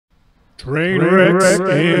Train wrecks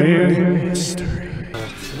in history.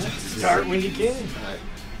 Start when you can. Right.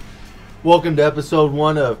 Welcome to episode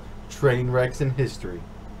 1 of Train Wrecks in History.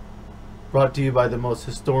 Brought to you by the most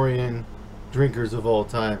historian drinkers of all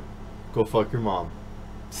time. Go fuck your mom.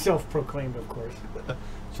 Self-proclaimed, of course.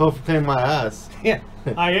 Self-proclaimed my ass. Yeah,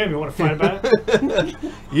 I am. You want to fight about it?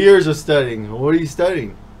 Years of studying. What are you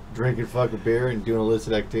studying? Drinking fucking beer and doing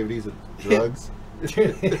illicit activities with drugs?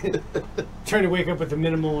 Trying to wake up with the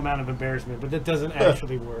minimal amount of embarrassment, but that doesn't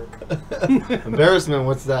actually work. Embarrassment?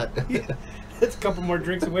 What's that? Yeah, it's a couple more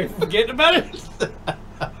drinks away from forgetting about it.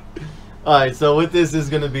 Alright, so what this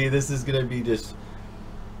is going to be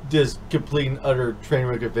just complete and utter train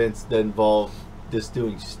wreck events that involve just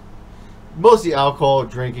doing mostly alcohol,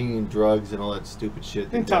 drinking, and drugs and all that stupid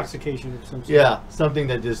shit. Intoxication of some sort. Yeah, something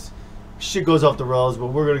that just shit goes off the rails. But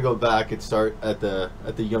we're gonna go back and start at the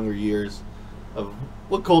younger years of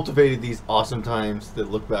what cultivated these awesome times that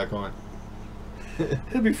look back on.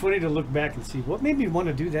 It'd be funny to look back and see what made me want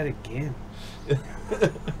to do that again.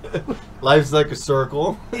 Life's like a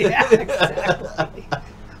circle. Yeah, exactly.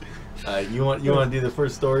 You want to do the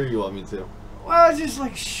first story, or you want me to? Well, it's just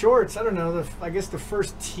like shorts. I don't know. I guess the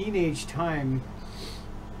first teenage time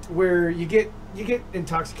where you get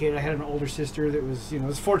intoxicated. I had an older sister that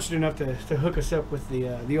was fortunate enough to hook us up with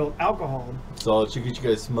the old alcohol. So she get you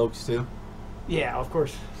guys smokes too. Yeah, of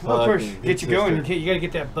course. Well, of course, get you going. You got to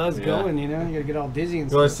get that buzz going. You got to get all dizzy and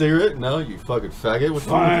stuff. You want a stuff. cigarette? No, you fucking faggot. What's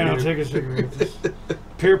Fine, I'll take a cigarette.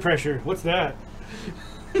 Peer pressure. What's that?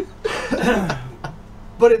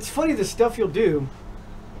 But it's funny the stuff you'll do,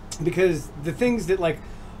 because the things that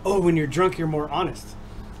when you're drunk you're more honest,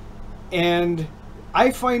 and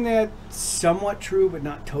I find that somewhat true but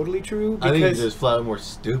not totally true. Because, I think you're just flat out more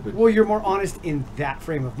stupid. Well, you're more honest in that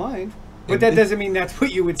frame of mind, but that doesn't mean that's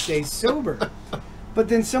what you would say sober. But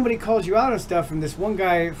then somebody calls you out on stuff, and this one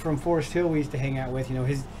guy from Forest Hill we used to hang out with,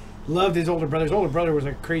 loved his older brother. His older brother was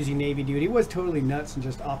a crazy Navy dude. He was totally nuts and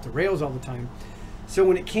just off the rails all the time. So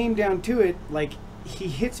when it came down to it, he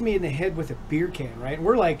hits me in the head with a beer can, right? And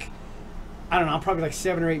we're I don't know, I'm probably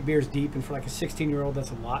 7 or 8 beers deep, and for a 16-year-old,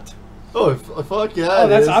 that's a lot. Oh, fuck yeah! Oh,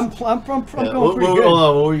 that's I'm going pretty good. Hold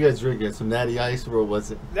on, what were you guys drinking? Some Natty Ice, or what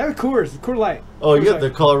was it? That was Coors Light. Oh, Coors you got Light. the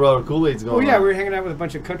Colorado Kool-Aids going. Oh yeah, on. we were hanging out with a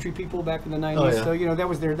bunch of country people back in the 90s. Oh, yeah. So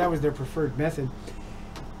that was their preferred method.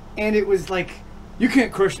 And it was you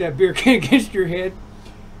can't crush that beer can against your head.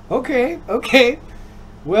 Okay.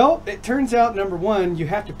 Well, it turns out, number one, you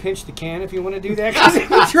have to pinch the can if you want to do that. Because if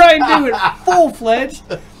you try and do it full-fledged,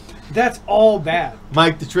 that's all bad.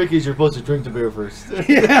 Mike, the trick is you're supposed to drink the beer first.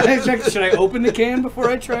 Yeah, exactly. Should I open the can before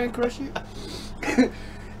I try and crush it?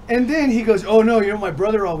 And then he goes, "Oh no, my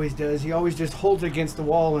brother always does. He always just holds it against the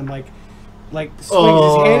wall and swings his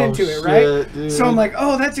hand into it, right?" Dude. So I'm like,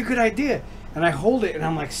 "Oh, that's a good idea." And I hold it and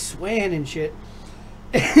I'm swaying and shit.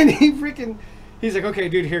 And he's like, "Okay,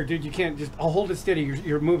 dude, you can't I'll hold it steady.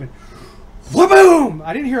 You're moving." Boom!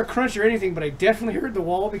 I didn't hear a crunch or anything, but I definitely heard the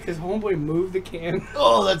wall because homeboy moved the can.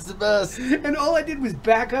 Oh, that's the best. And all I did was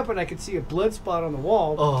back up, and I could see a blood spot on the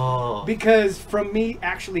wall. Oh. Because from me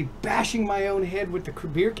actually bashing my own head with the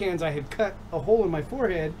beer cans, I had cut a hole in my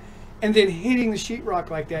forehead, and then hitting the sheetrock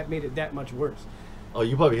like that made it that much worse. Oh,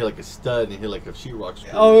 you probably hit a stud and hit a sheetrock.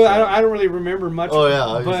 Oh, I don't really remember much. Oh yeah,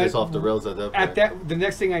 I was but just off the rails at that point. The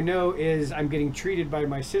next thing I know is I'm getting treated by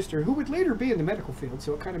my sister, who would later be in the medical field,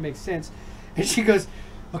 so it kind of makes sense. And she goes,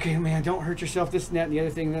 "Okay, man, don't hurt yourself, this and that and the other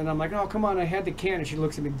thing." And then I'm like, "Oh, come on, I had the can." And she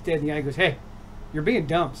looks at me dead in the eye and goes, "Hey, you're being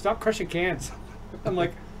dumb. Stop crushing cans." I'm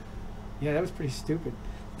like, "Yeah, that was pretty stupid."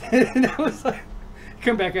 And I was like,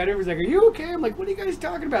 come back out, everyone's like, "Are you okay?" I'm like, "What are you guys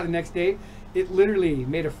talking about?" The next day, it literally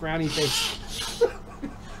made a frowny face.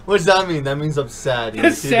 What does that mean? That means I'm sad.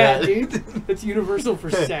 That's sad, dude. That's universal for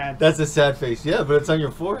sad. That's a sad face. Yeah, but it's on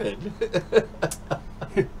your forehead.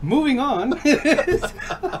 Moving on.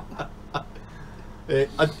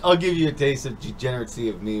 I'll give you a taste of degeneracy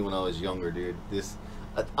of me when I was younger, dude.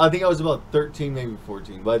 I think I was about 13, maybe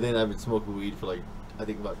 14. By then, I've been smoking weed for I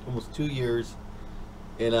think about almost 2 years,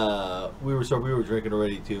 and we were drinking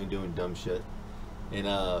already too and doing dumb shit. And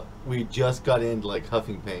we just got into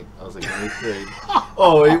huffing paint. I was in 8th grade.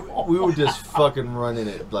 Oh, we were just fucking running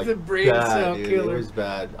it the brain bad, cell dude. killer. It was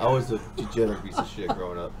bad. I was a degenerate piece of shit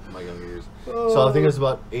growing up in my younger years. So I think it was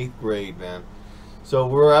about 8th grade, man. So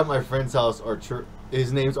we're at my friend's house.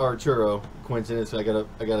 His name's Arturo. Coincidence. I got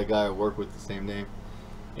a guy I work with the same name,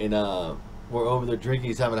 and we're over there drinking.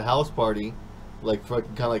 He's having a house party,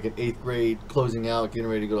 fucking kind of an 8th grade closing out, getting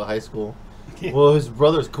ready to go to high school. Well, his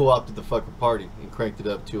brothers co-opted the fucking party and cranked it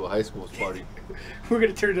up to a high school's party. We're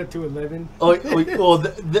gonna turn it up to 11. Well,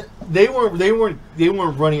 they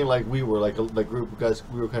weren't running it like we were, like a group of guys.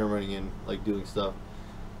 We were kind of running in, like doing stuff.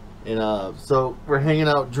 And so we're hanging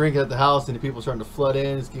out, drinking at the house, and the people starting to flood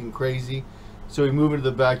in. It's getting crazy. So we move into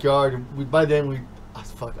the backyard, and by then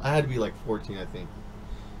I had to be like 14, I think.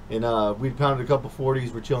 And we pounded a couple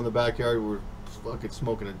 40s. We're chilling in the backyard. We're fucking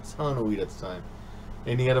smoking a ton of weed at the time.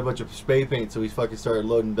 And he had a bunch of spray paint, so we fucking started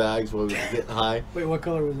loading bags while we were getting high. Wait, what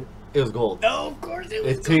color was it? It was gold. Oh, of course it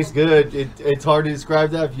was. It tastes good. It's hard to describe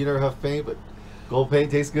that if you never have paint, but gold paint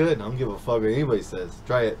tastes good. I don't give a fuck what anybody says.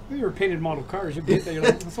 Try it. We were painted model cars. You get that, you're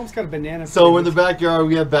like, this one's got a banana. So we're in the backyard.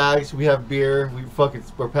 We have bags. We have beer.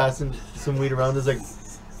 We're passing some weed around. There's like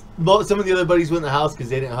some of the other buddies went in the house because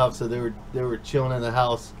they didn't huff, so they were chilling in the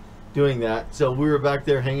house doing that. So we were back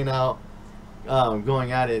there hanging out,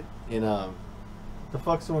 going at it. And the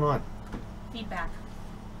fuck's going on? Feedback.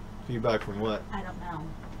 Feedback from what? I don't know.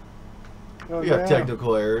 Oh, We have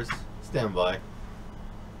technical errors. Stand by.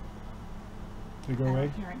 We go I away.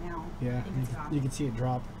 don't hear it now. Yeah, I think it's gone. you can see it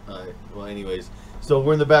drop. Alright, well anyways. So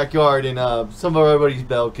we're in the backyard and some of our buddies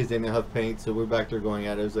bailed because they didn't have paint, so we're back there going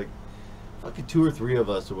at it. It was like fucking 2 or 3 of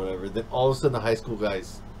us or whatever. Then all of a sudden the high school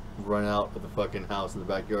guys run out of the fucking house in the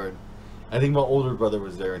backyard. I think my older brother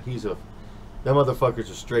was there and that motherfucker's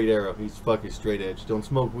a straight arrow. He's fucking straight edge. Don't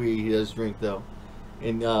smoke weed, he does drink though.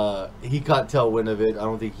 And he caught tailwind of it.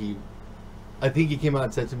 I think he came out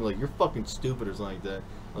and said to me like, "You're fucking stupid" or something like that.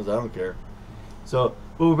 I was like, "I don't care." So,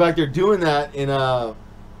 but we're back there doing that and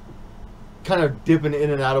kind of dipping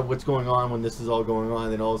in and out of what's going on when this is all going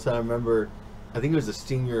on. And all of a sudden, I remember, I think it was a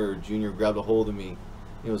senior or junior grabbed a hold of me.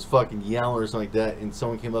 And it was fucking yelling or something like that. And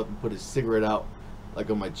someone came up and put his cigarette out, like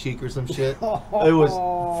on my cheek or some shit. It was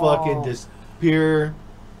fucking just pure.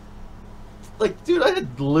 Like, dude, I had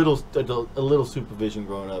a little supervision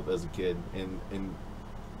growing up as a kid, and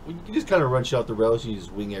you just kind of run shit off the rails and you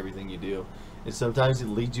just wing everything you do. And sometimes it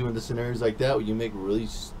leads you into scenarios like that where you make really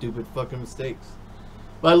stupid fucking mistakes.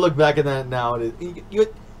 But I look back at that now, and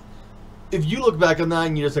if you look back on that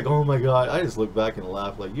and you're just like, oh my god, I just look back and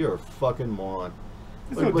laugh like, you're a fucking moron.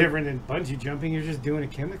 It's no different than bungee jumping. You're just doing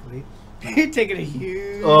it chemically. You're taking a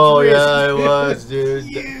huge Oh risk. yeah, it was, dude.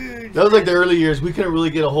 Huge That was like the early years. We couldn't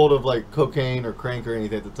really get a hold of like cocaine or crank or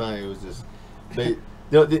anything at the time. It was just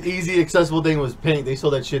the easy accessible thing was paint. They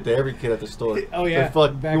sold that shit to every kid at the store. Oh yeah. Like,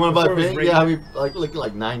 fuck, Back you want to buy before it was paint? Yeah, I regular. mean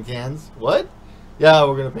like 9 cans. What? Yeah,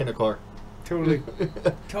 we're gonna paint a car. Totally.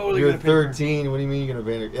 Totally. You're gonna paint our- 13. What do you mean you're gonna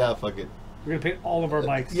paint it? Yeah, fuck it. We're gonna paint all of our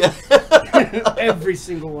bikes. Yeah. Every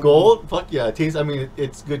single one. Gold? Fuck yeah. It tastes. I mean,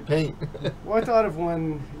 it's good paint. Well, I thought of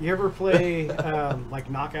one. You ever play like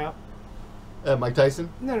Knockout? Mike Tyson.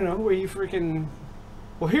 No. Where you freaking.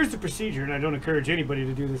 Well, here's the procedure, and I don't encourage anybody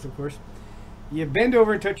to do this, of course. You bend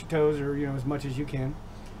over and touch your toes, or as much as you can,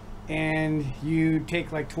 and you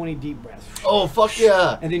take like 20 deep breaths. Oh fuck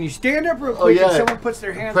yeah. And then you stand up real quick, yeah. and someone puts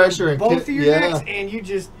their hands Pressure on and both of your yeah. necks, and you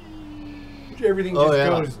just everything Oh just yeah.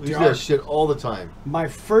 goes We used to do dark. that shit all the time. My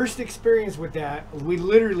first experience with that, we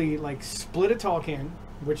literally like split a tall can,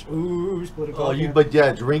 which split a tall Oh, can. but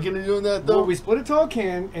yeah, drinking and doing that though. Well, we split a tall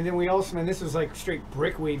can, and then we also, and this was like straight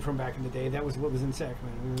brickweed from back in the day. That was what was in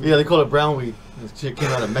Sacramento. Yeah, they call it brown weed. This shit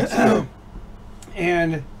came out of Mexico.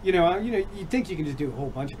 And you think you can just do a whole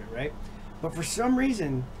bunch of it, right? But for some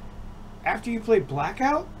reason, after you play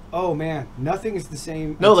Blackout, oh man, nothing is the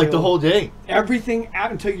same. No, like the until whole day. everything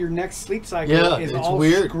out until your next sleep cycle Yeah, is it's all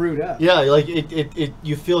weird. screwed up. Yeah, like it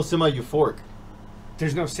you feel semi-euphoric.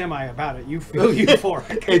 There's no semi about it. You feel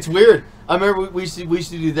euphoric. It's weird. I remember we used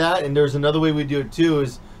to do that, and there's another way we do it too.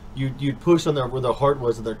 Is you'd push on where their heart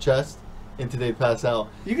was in their chest until they pass out.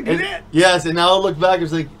 You can do that? Yes, and now I look back,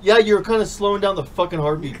 it's like, yeah, you're kind of slowing down the fucking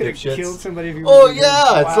heartbeat, Could have dipshits. killed somebody if you Oh really did.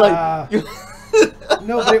 yeah, it's Wow. like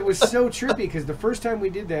No, but it was so trippy because the first time we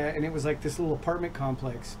did that, and it was like this little apartment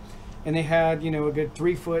complex, and they had a good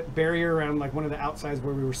 3-foot barrier around like one of the outsides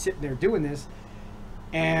where we were sitting there doing this,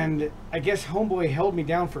 and I guess homeboy held me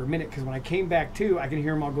down for a minute because when I came back to, I can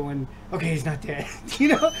hear him all going, "Okay, he's not dead."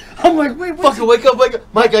 I'm like, "Wait, what's fucking wake up,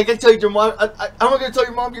 Mike! I gotta tell you, your mom. I'm not gonna tell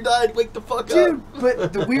your mom you died. Wake the fuck dude?" up,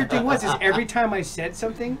 But the weird thing was, is every time I said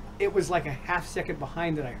something, it was like a half second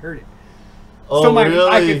behind that I heard it. Oh So I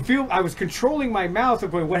really? could feel, I was controlling my mouth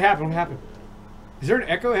of going, what happened? What happened? Is there an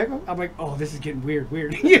echo? I'm like, oh, this is getting weird.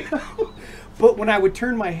 But when I would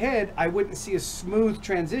turn my head, I wouldn't see a smooth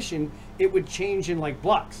transition. It would change in like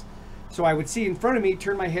blocks. So I would see in front of me,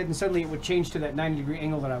 turn my head, and suddenly it would change to that 90-degree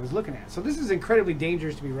angle that I was looking at. So this is incredibly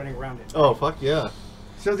dangerous to be running around it. Oh fuck yeah!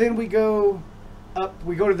 So then we go up,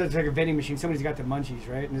 we go to the like a vending machine. Somebody's got the munchies,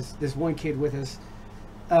 right? And this one kid with us,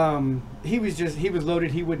 He was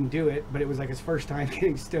loaded. He wouldn't do it, but it was like his first time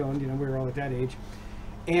getting stoned. You know, we were all at that age.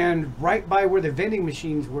 And right by where the vending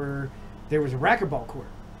machines were, there was a racquetball court.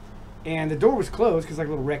 And the door was closed because like a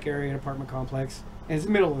little rec area, an apartment complex. And it's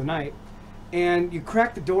the middle of the night. And you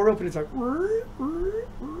crack the door open, it's like,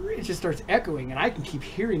 it just starts echoing. And I can keep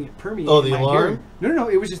hearing it permeate. Oh, the in my alarm? hearing. No.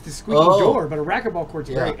 It was just the squeaky door, but a racquetball court's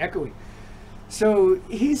very echoey. So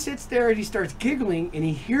he sits there and he starts giggling, and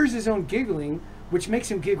he hears his own giggling, which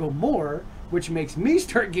makes him giggle more, which makes me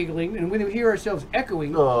start giggling, and we hear ourselves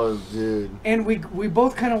echoing. Oh, dude. And we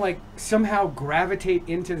both kind of like somehow gravitate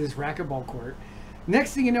into this racquetball court.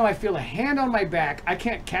 Next thing you know, I feel a hand on my back. I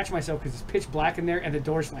can't catch myself because it's pitch black in there, and the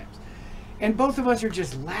door slams. And both of us are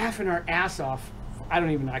just laughing our ass off. I don't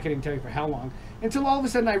even know. I can't even tell you for how long. Until all of a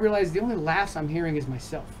sudden I realize the only laughs I'm hearing is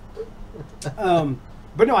myself.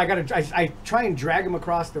 But no, I try and drag him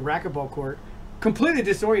across the racquetball court, completely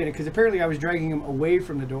disoriented because apparently I was dragging him away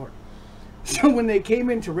from the door. So when they came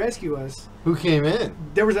in to rescue us, who came in?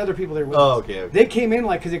 There was other people there with us. Oh, okay. They came in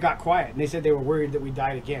like because it got quiet, and they said they were worried that we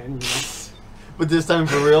died again. You know? But this time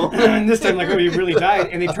for real? And this time, like, oh, you really died.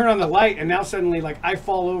 And they turn on the light, and now suddenly, like, I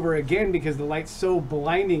fall over again because the light's so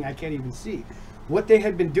blinding I can't even see. What they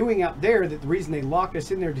had been doing out there, that the reason they locked us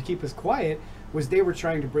in there to keep us quiet, was they were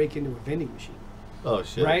trying to break into a vending machine. Oh,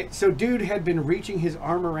 shit. Right? So dude had been reaching his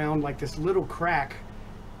arm around, like, this little crack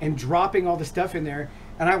and dropping all the stuff in there.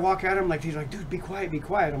 And I walk at him, like, he's like, dude, be quiet, be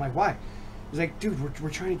quiet. I'm like, why? He's like, dude, we're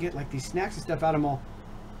trying to get, like, these snacks and stuff out of them all.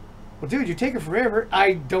 Well, dude, you're taking forever.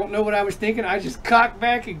 I don't know what I was thinking. I just cocked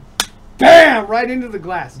back and bam, right into the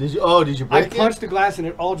glass. Did you break it? I punched the glass and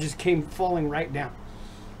it all just came falling right down.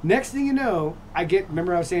 Next thing you know,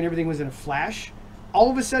 remember I was saying everything was in a flash? All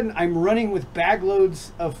of a sudden, I'm running with bag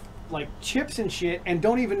loads of like chips and shit and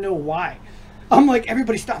don't even know why. I'm like,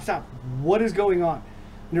 everybody stop. What is going on? And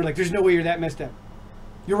they're like, there's no way you're that messed up.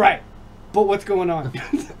 You're right. But what's going on?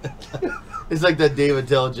 It's like that Dave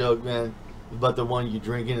Attell joke, man. About the one you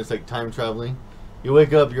drinking, it's like time traveling. You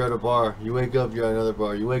wake up, you're at a bar. You wake up, you're at another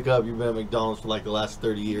bar. You wake up, you've been at McDonald's for like the last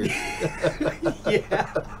 30 years.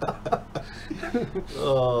 Yeah.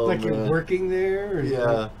 Oh, like man. You're working there? Or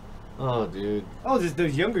Yeah. Oh, dude. Oh, just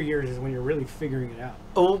those younger years is when you're really figuring it out.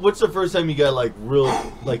 Oh, what's the first time you got like real,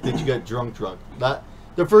 like that you got drunk? Not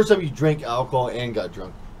the first time you drank alcohol and got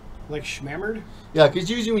drunk. Like schmammered? Yeah, because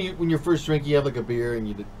usually when you're first drinking, you have like a beer and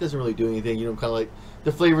it doesn't really do anything. You know, kind of like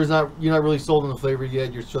the flavor's you're not really sold on the flavor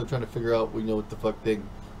yet. You're still trying to figure out,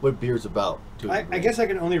 what beer's about. I guess I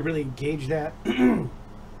can only really gauge that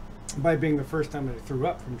by being the first time that I threw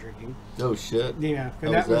up from drinking. Oh shit! Yeah,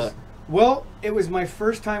 How was that? Well, it was my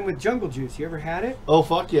first time with Jungle Juice. You ever had it? Oh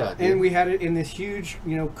fuck yeah! Dude. And we had it in this huge,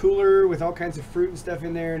 cooler with all kinds of fruit and stuff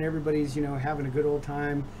in there, and everybody's, having a good old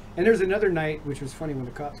time. And there was another night, which was funny when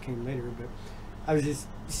the cops came later, but I was just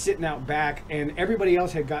sitting out back, and everybody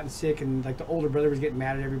else had gotten sick, and like the older brother was getting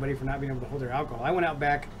mad at everybody for not being able to hold their alcohol. I went out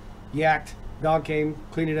back, yacked, dog came,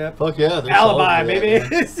 cleaned it up. Fuck yeah! Alibi, baby.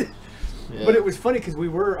 Yeah. But it was funny because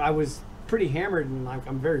I was pretty hammered, and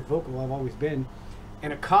I'm very vocal. I've always been.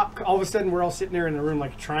 And a cop, all of a sudden, we're all sitting there in the room,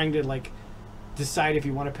 like trying to decide if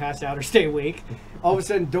you want to pass out or stay awake. All of a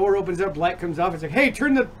sudden, door opens up, light comes off. It's like, hey,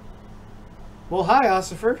 turn the. Well, hi,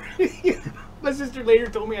 Ossifer. My sister later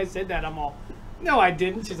told me I said that. I'm all, no, I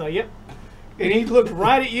didn't. She's like, yep. And he looked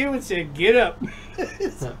right at you and said, get up.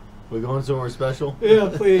 We're going somewhere special? Yeah,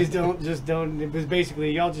 please don't. It was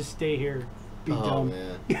basically, y'all just stay here. Be dumb.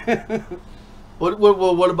 Oh, man.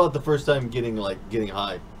 What about the first time getting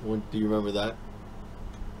high? Do you remember that?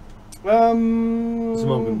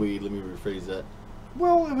 Smoking weed. Let me rephrase that.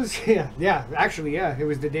 Well, it was actually it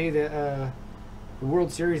was the day that the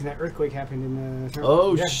World Series and that earthquake happened in. Shit!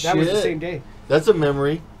 That was the same day. That's a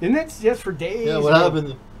memory. And that's just for days. Yeah, what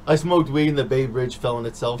happened? I smoked weed and the Bay Bridge fell on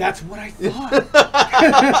itself. That's what I thought.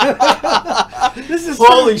 This is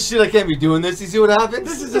holy shit! I can't be doing this. You see what happened?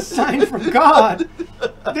 This is a sign from God.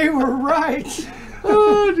 They were right.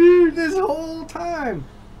 Oh, dude! This whole time.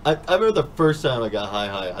 I remember the first time I got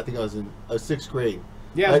high. I think I was in 6th grade.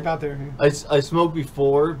 Yeah, I was about there. I smoked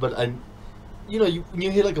before, but when you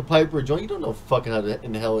hit like a pipe or a joint, you don't know fucking how to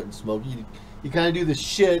inhale it and smoke. You kind of do the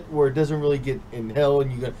shit where it doesn't really get inhaled,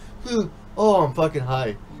 and you go, oh, I'm fucking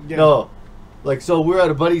high. Yeah. No, so we were at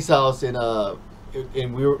a buddy's house, and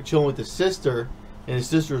we were chilling with his sister, and his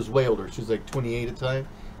sister was way older. She was like 28 at the time,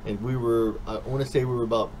 and we were, I want to say we were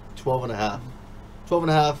about 12 and a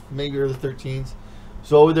half, maybe early 13s.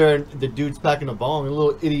 So over there, the dude's packing a bong, a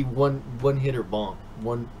little itty one-hitter bong,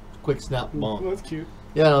 one quick snap bong. That's cute.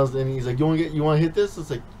 Yeah, and he's like, you want to hit this? It's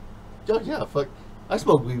like, yeah, fuck. I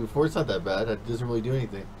smoked weed before. It's not that bad. It doesn't really do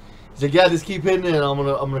anything. He's like, yeah, just keep hitting it, and I'm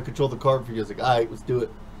gonna control the carb for you. I was like, all right, let's do it.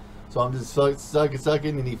 So I'm just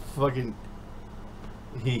sucking, and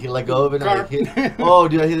he let go of it. And I hit, oh,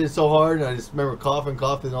 dude, I hit it so hard, and I just remember coughing,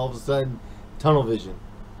 and all of a sudden, tunnel vision.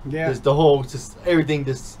 Yeah. Just the whole, just everything,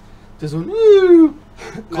 just went, woo,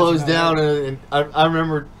 closed down, and I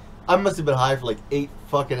remember, I must have been high for like 8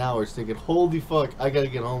 fucking hours, thinking, holy fuck, I gotta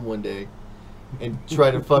get home one day, and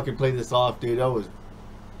try to fucking play this off, dude. I was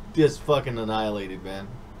just fucking annihilated, man.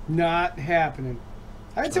 Not happening.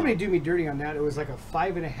 I had somebody do me dirty on that. It was like a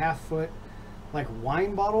 5.5 foot, like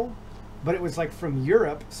wine bottle, but it was like from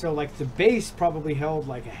Europe. So like the base probably held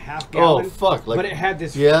like a half gallon. Oh fuck! Like, but it had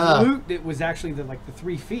this flute that was actually the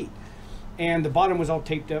 3 feet, and the bottom was all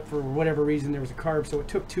taped up for whatever reason. There was a carb, so it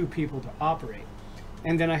took 2 people to operate.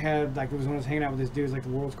 And then I had like, it was when I was hanging out with this dude, who's like the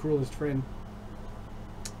world's cruelest friend,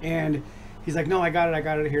 and he's like, "No, I got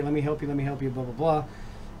it here. Let me help you. Blah blah blah."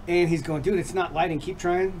 And he's going, dude, it's not lighting. Keep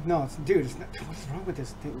trying. No, dude, it's not. What's wrong with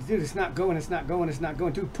this thing? Dude, it's not going.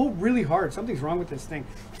 Dude, pull really hard. Something's wrong with this thing.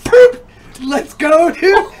 Let's go,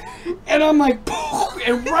 dude. And I'm like,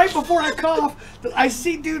 and right before I cough, I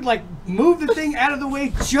see dude like move the thing out of the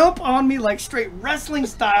way, jump on me like straight wrestling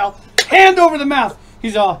style, hand over the mouth.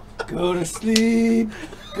 He's all, go to sleep.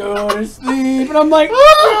 And I'm like,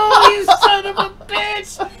 oh, you son of a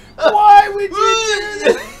bitch. Why would you do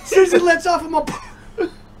this? As soon as it lets off, I'm all,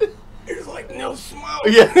 it's like no smoke.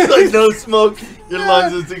 Yeah, it's like no smoke. Your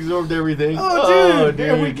lungs just absorbed everything. Oh, dude.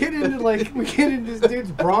 And we get into this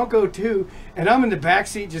dude's Bronco too, and I'm in the back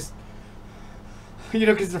seat just, you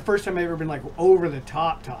know, because it's the first time I've ever been like over the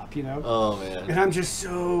top, you know. Oh man. And I'm just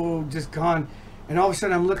gone, and all of a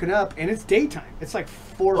sudden I'm looking up, and it's daytime. It's like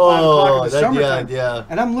 4 or 5 o'clock in the summertime. Yeah.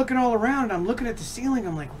 And I'm looking all around. And I'm looking at the ceiling.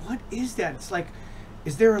 I'm like, what is that? It's like,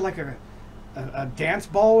 is there like a dance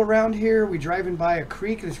ball around here? We driving by a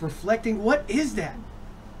creek and it's reflecting. What is that?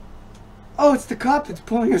 Oh, it's the cop that's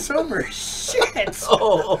pulling us over. Shit.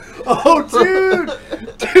 Oh, dude.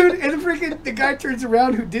 And the guy turns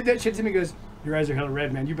around who did that shit to me and goes, your eyes are hella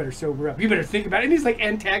red, man. You better sober up. You better think about it. And he's like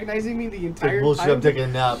antagonizing me the entire time. Bullshit, I'm taking a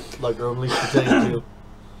nap, like, or at least pretending to.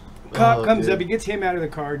 Cop comes up, he gets him out of the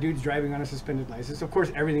car. Dude's driving on a suspended license. Of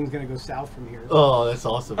course, everything's going to go south from here. Oh, that's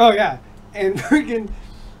awesome. Oh, yeah. And freaking,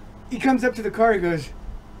 he comes up to the car. He goes,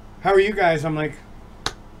 how are you guys? I'm like,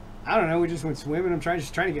 I don't know. We just went swimming. I'm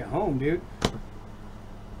just trying to get home, dude.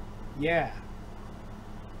 Yeah.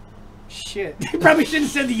 Shit. He probably shouldn't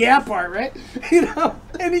have said the yeah part, right? You know?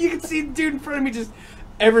 And then you can see the dude in front of me just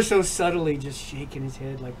ever so subtly just shaking his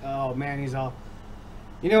head like, oh, man, he's all,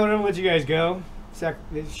 you know what, I'm going to let you guys go.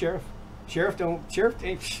 Sheriff,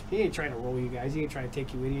 he ain't trying to roll you guys. He ain't trying to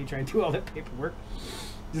take you in. He ain't trying to do all that paperwork.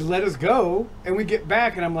 Just let us go. And we get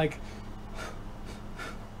back, and I'm like,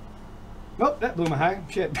 oh, that blew my high.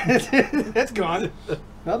 Shit. That's gone.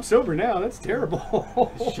 I'm sober now. That's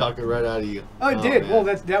terrible. Shock it right out of you. Oh, it did. Man. Well,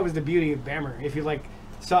 that was the beauty of Bammer. If you, like,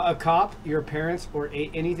 saw a cop, your parents, or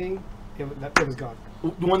ate anything, it was gone.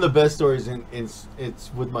 One of the best stories,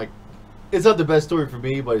 it's with my... It's not the best story for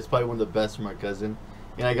me, but it's probably one of the best for my cousin.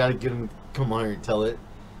 And I gotta get him to come on here and tell it.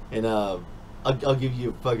 And I'll give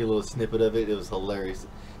you a fucking little snippet of it. It was hilarious.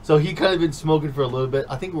 So he kind of been smoking for a little bit.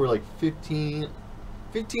 I think we were like 15,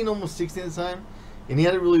 almost 16 at the time. And he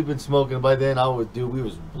hadn't really been smoking. By then, we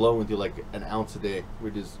was blowing through like an ounce a day.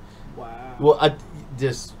 We're just... Wow. Well, I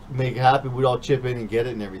just make it happen. We'd all chip in and get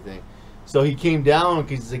it and everything. So he came down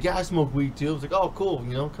because he's like, yeah, I smoke weed too. I was like, oh, cool,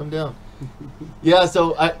 you know, come down. Yeah,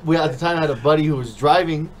 so we at the time I had a buddy who was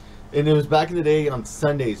driving, and it was back in the day on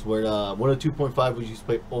Sundays where 102.5 we used to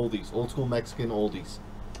play oldies, old school Mexican oldies,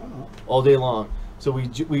 all day long. So we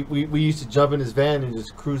used to jump in his van and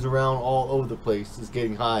just cruise around all over the place, just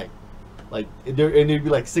getting high. Like and there'd be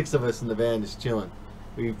like 6 of us in the van just chilling.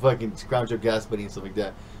 We fucking scrounge up gas money and stuff like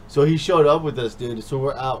that. So he showed up with us, dude. So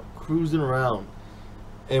we're out cruising around,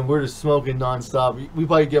 and we're just smoking nonstop. We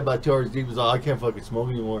probably get about 2 hours deep. He's like, I can't fucking smoke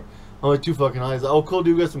anymore. I'm like, too fucking high. He's like, oh, cool,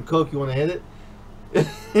 dude, we got some coke. You want to hit it?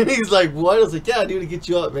 And he's like, what? I was like, yeah, dude, to get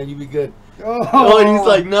you up, man. You be good. Oh, and he's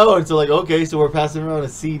like, no. And so, like, okay, so we're passing around a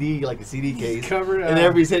CD, like a CD case. Covered and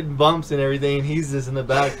everybody's hitting bumps and everything. And he's just in the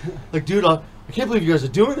back. Like, dude, I can't believe you guys are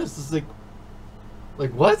doing this. It's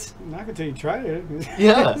like what? I'm not going to tell you tried it.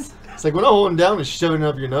 Yeah. It's like, we're not holding down and shoving it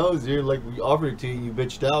up your nose. You're like, we offered it to you and you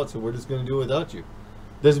bitched out, so we're just going to do it without you.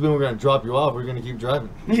 Doesn't mean we're going to drop you off. We're going to keep driving.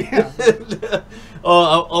 Yeah.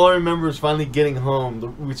 All I remember is finally getting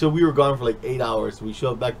home. So we were gone for like 8 hours. So we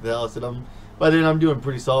showed up back to the house, and by then I'm doing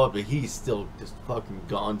pretty solid, but he's still just fucking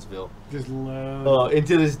Gonzville. Just low. And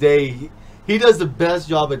to this day, he does the best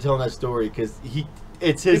job at telling that story because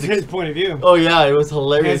it's It's his point of view. Oh yeah, it was As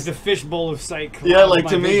hilarious. the fishbowl of psych. Yeah, clouds like my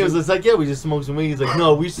to me, it was vision. just like, yeah, we just smoked some weed. He's like,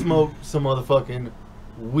 no, we smoked some motherfucking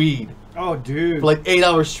weed Oh, dude. for like 8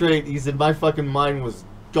 hours straight. He said my fucking mind was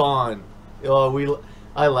gone. Oh,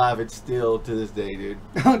 I laugh it still to this day, dude.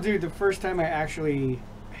 Oh, dude, the first time I actually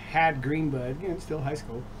had green bud, still high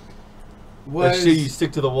school, That was shit you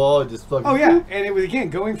stick to the wall and just fucking. oh yeah, and it was again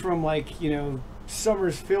going from like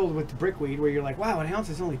summers filled with the brickweed where you're like, wow, an ounce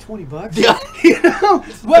is only $20. Yeah.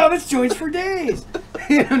 Wow, this joint's for days.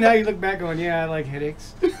 Now you look back on, yeah, I like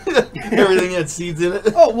headaches. Everything had seeds in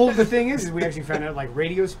it. Oh well, the thing is we actually found out like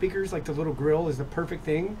radio speakers, like the little grill, is the perfect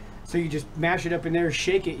thing. So you just mash it up in there,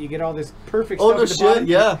 shake it, you get all this perfect Oh, stuff no at the shit, bottom,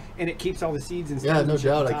 yeah. and it keeps all the seeds and stuff. Yeah, and no shit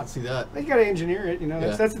at doubt, the I top. can see that. You gotta engineer it,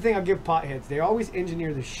 Yeah. That's the thing I'll give potheads. They always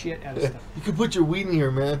engineer the shit out of stuff. You could put your weed in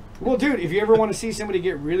here, man. Well, dude, if you ever want to see somebody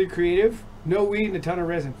get really creative, no weed and a ton of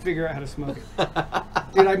resin. Figure out how to smoke it.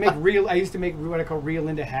 Dude, I used to make what I call real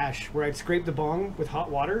into hash, where I'd scrape the bong with hot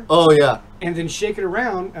water Oh yeah. and then shake it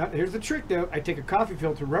around. Here's the trick, though. I take a coffee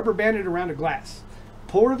filter, rubber band it around a glass,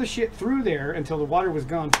 pour the shit through there until the water was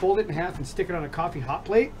gone, fold it in half, and stick it on a coffee hot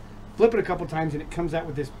plate. Flip it a couple times, and it comes out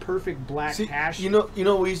with this perfect black See, hash. you know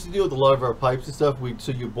what we used to do with a lot of our pipes and stuff.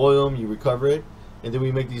 So you boil them, you recover it, and then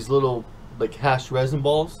we make these little like hash resin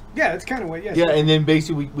balls. Yeah, that's kind of what. Yeah. Yeah, and then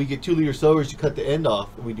basically we get 2-liter silvers. You cut the end off,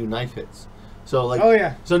 and we do knife hits. So like, Oh,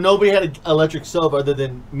 yeah. So nobody had an electric stove other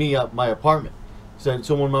than me at my apartment. So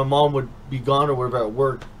when my mom would be gone or whatever at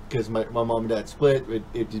work, because my mom and dad split,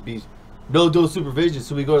 it'd just be no dual supervision.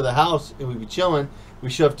 So we go to the house and we'd be chilling. We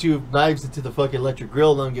shove 2 knives into the fucking electric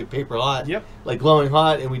grill, and then get paper hot. Yep. Like glowing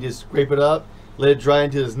hot, and we just scrape it up, let it dry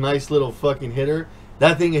into this nice little fucking hitter.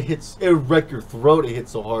 That thing, it would wreck your throat. It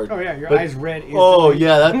hits so hard. Oh yeah, your But- eyes red. Oh instantly.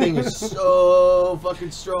 yeah, that thing is so fucking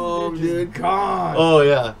strong, You're just dude. gone. Oh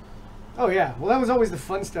yeah. Oh yeah. Well, that was always the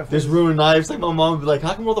fun stuff. There's was- ruined knives. Like my mom would be like,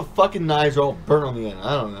 "How come all the fucking knives are all burnt on the end?"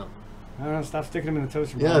 I don't know. I don't know. Stop sticking them in the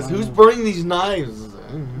toaster. Mom. Yes, I don't who's know. burning these knives?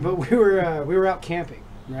 But we were out camping,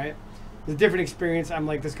 right? It was a different experience. I'm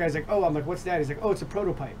like, this guy's like, oh, I'm like, what's that? He's like, oh, it's a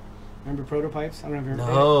prototype. Remember prototypes? I don't know if you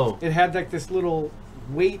remember. No. It had like this little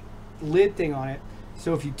weight lid thing on it.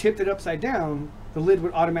 So if you tipped it upside down, the lid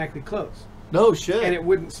would automatically close, No shit. and it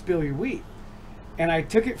wouldn't spill your weed. And I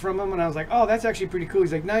took it from him, and I was like, oh, that's actually pretty cool.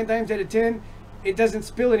 He's like, 9 times out of 10, it doesn't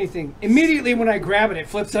spill anything. Immediately when I grab it, it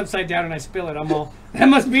flips upside down, and I spill it. I'm all, that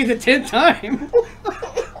must be the 10th time.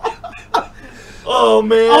 Oh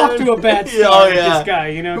man. Off to a bad start Oh, with yeah. this guy,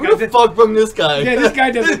 you know. Who the fuck brung this guy? Yeah, this guy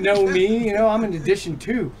doesn't know me, you know. I'm an addition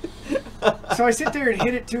too. So I sit there and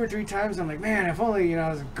hit it 2 or 3 times. I'm like, man, if only I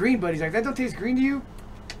was green. But he's like, that don't taste green to you?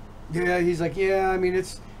 Yeah. He's like, yeah. I mean,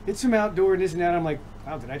 it's some outdoor and this and that. I'm like,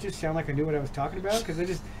 wow, did I just sound like I knew what I was talking about? Because I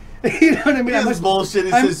just, you know what I mean? This is bullshit.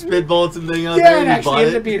 He I'm- says spitballing some thing out yeah, there. it And you actually bought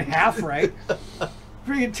ended it. up being half right.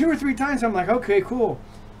 Freaking 2 or 3 times. I'm like, okay, cool.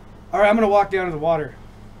 All right, I'm gonna walk down to the water.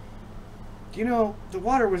 You know, the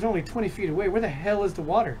water was only 20 feet away. Where the hell is the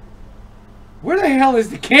water? Where the hell is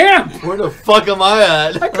the camp? Where the fuck am I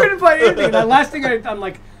at? I couldn't find anything. The last thing I'm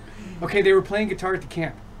like, okay, they were playing guitar at the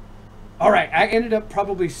camp. All right, I ended up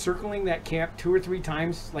probably circling that camp 2 or 3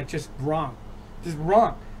 times, like just wrong.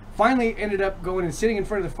 Finally ended up going and sitting in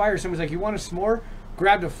front of the fire. Someone's like, you want a s'more?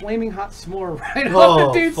 Grabbed a flaming hot s'more right off Oh,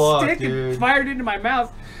 the dude's fuck, stick dude. and fired it into my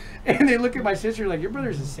mouth. And they look at my sister like, your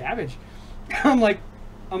brother's a savage. I'm like,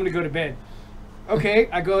 I'm going to go to bed. Okay,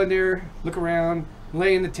 I go in there, look around,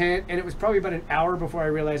 lay in the tent, and it was probably about an hour before I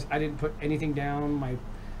realized I didn't put anything down. My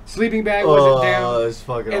sleeping bag wasn't down. Oh, it's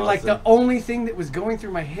fucking And awesome. like the only thing that was going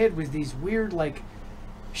through my head was these weird like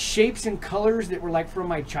shapes and colors that were like from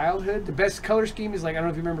my childhood. The best color scheme is like, I don't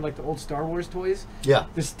know if you remember like the old Star Wars toys. Yeah.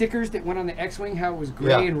 The stickers that went on the X-Wing, how it was gray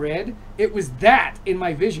Yeah. and red. It was that in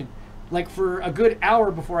my vision. Like for a good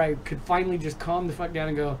hour before I could finally just calm the fuck down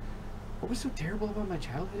and go, what was so terrible about my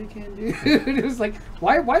childhood again, dude? It was like,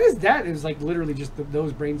 why does that? It was like literally just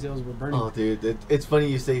those brain cells were burning. Oh, dude, it's funny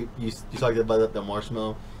you say you talked about the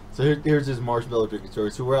marshmallow. So here's this marshmallow drinking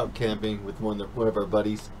story. So we're out camping with one of our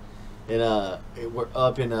buddies, and we're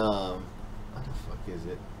up in what the fuck is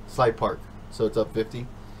it? Slide Park. So it's up 50.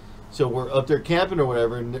 So we're up there camping or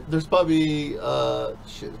whatever, and there's probably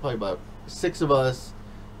there's probably about 6 of us,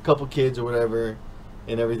 a couple kids or whatever,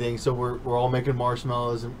 and everything. So we're all making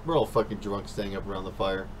marshmallows, and we're all fucking drunk, staying up around the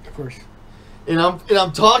fire. Of course. And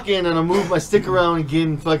I'm talking, and I'm moving my stick around and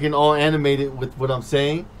getting fucking all animated with what I'm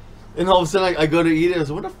saying. And all of a sudden, I go to eat it, and I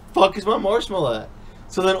was like, where the fuck is my marshmallow at?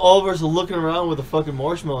 So then all of us are looking around where the fucking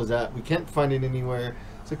marshmallow is at. We can't find it anywhere.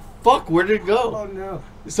 It's like, fuck, where did it go? Oh no.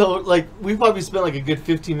 So, like, we probably spent like a good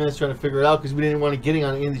 15 minutes trying to figure it out because we didn't want to getting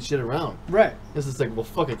on any of the shit around. Right. It's just like, well,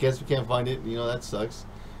 fuck, I guess we can't find it. You know, that sucks.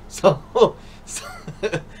 So, so,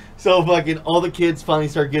 so fucking all the kids finally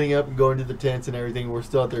start getting up and going to the tents and everything. We're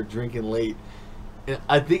still out there drinking late. And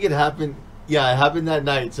I think it happened, yeah, it happened that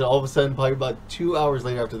night. So all of a sudden, probably about 2 hours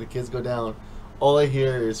later after the kids go down, all I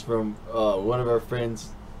hear is from one of our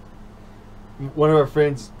friends'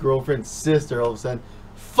 girlfriend's sister. All of a sudden,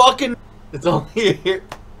 fucking, it's all you hear.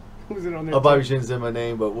 Was it on there? I probably shouldn't say my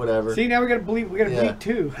name, but whatever. See, now we gotta bleep. We gotta bleep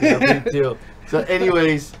too. Yeah, bleep too. So,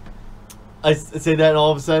 anyways, I say that, and all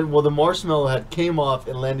of a sudden, well, the marshmallow had came off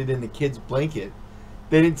and landed in the kid's blanket.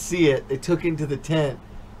 They didn't see it. They took it into the tent,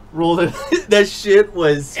 rolled it. That shit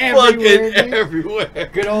was Everywhere, fucking dude. everywhere.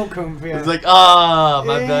 Good old comfy. It's like, my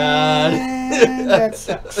bad. That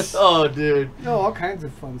sucks. Oh, dude. No, all kinds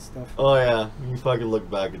of fun stuff. Oh yeah, you fucking look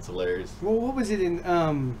back, it's hilarious. Well, what was it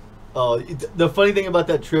in? Oh, the funny thing about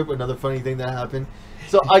that trip, another funny thing that happened.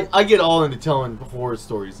 So I get all into telling horror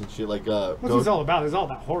stories and shit like. What's this all about? It's all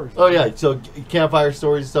about horror. Oh yeah, so campfire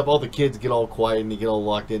stories and stuff. All the kids get all quiet and they get all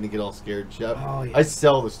locked in and get all scared and shit. Oh, yeah. I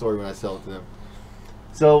sell the story when I sell it to them.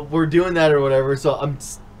 So we're doing that or whatever. So I'm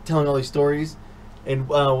telling all these stories, and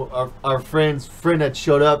our friend had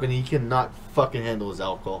showed up and he cannot fucking handle his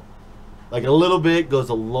alcohol. Like a little bit goes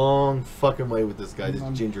a long fucking way with this guy, this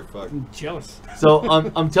ginger fuck. I'm jealous. So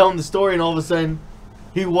I'm telling the story, and all of a sudden,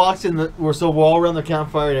 he walks in we're all around the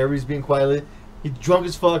campfire, and everybody's being quiet. He drunk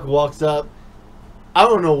as fuck walks up. I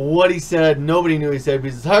don't know what he said. Nobody knew what he said.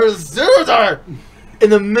 But he's in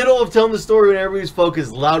the middle of telling the story when everybody's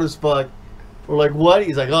focused, loud as fuck. We're like, what?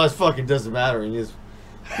 He's like, oh, it fucking doesn't matter. And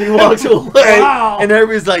he walks away, Wow. and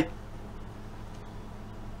everybody's like,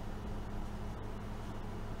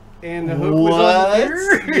 And the hook was on the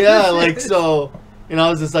beer? Yeah, like so. And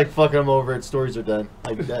I was just like, fuck, I'm over it. Stories are done.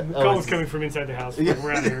 Like that. The call was coming from inside the house. Yeah. Like,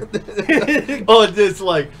 we're out of here. Oh, just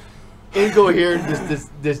like incoherent,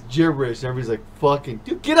 this gibberish. And everybody's like, fucking,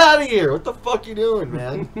 dude, get out of here. What the fuck you doing,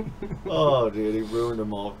 man? Oh, dude, he ruined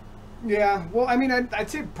them all. Yeah, well, I mean,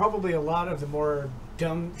 I'd say probably a lot of the more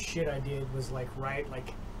dumb shit I did was like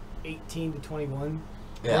 18 to 21.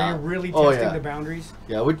 Yeah. Where you're really testing yeah. the boundaries.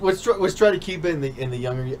 Yeah, let's try to keep it in the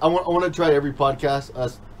younger. I want to try every podcast.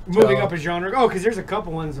 Us Moving up a genre. Oh, because there's a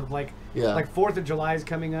couple ones of like 4th of July is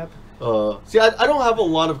coming up. See, I don't have a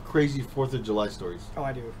lot of crazy 4th of July stories. Oh,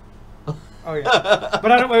 I do. Oh yeah,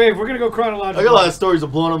 but I don't. Wait, if we're gonna go chronologically, I got a lot of stories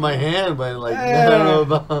of blowing on my hand, but like I don't know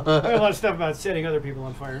about. I got a lot of stuff about setting other people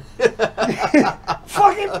on fire.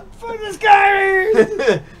 Fuck this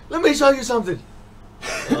guy! Let me show you something.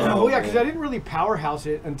 Oh yeah, because I didn't really powerhouse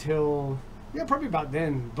it until probably about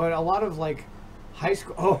then. But a lot of like high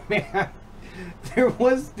school. Oh man, there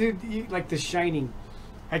was like The Shining.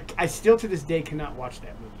 I still to this day cannot watch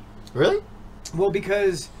that movie. Really? Well,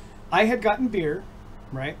 because I had gotten beer,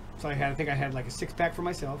 right? So I think I had like a 6-pack for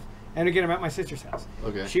myself. And again, I'm at my sister's house.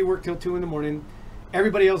 Okay. She worked till 2 in the morning.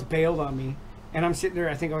 Everybody else bailed on me. And I'm sitting there,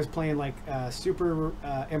 I think I was playing like Super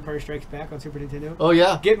Empire Strikes Back on Super Nintendo. Oh,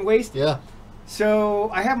 yeah. Getting wasted. Yeah.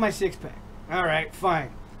 So I have my 6-pack. All right,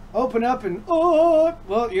 fine. Open up and,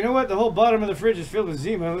 well, you know what? The whole bottom of the fridge is filled with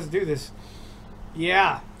Zima. Let's do this.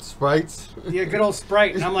 Yeah. Sprites. Yeah, good old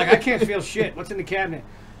Sprite. And I'm like, I can't feel shit. What's in the cabinet?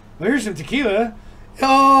 Well, here's some tequila.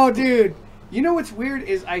 Oh, dude. You know what's weird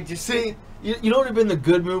is I just see. You know what would have been the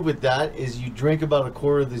good move with that is you drink about a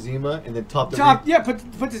quarter of the Zima and then put this, retopped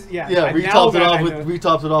it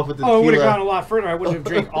off with the tequila. It would have tequila. gone a lot further. I wouldn't have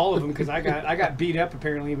drank all of them because I got beat up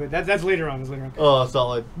apparently, but that's later on. Oh,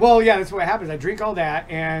 solid. Well, yeah, that's what happens. I drink all that,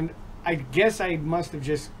 and I guess I must have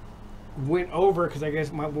just went over because I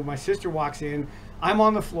guess when my sister walks in, I'm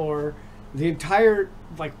on the floor, the entire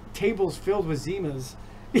like table's filled with Zimas.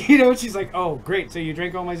 You know, she's like, "Oh, great! So you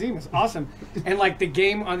drank all my Zimas, awesome!" And like the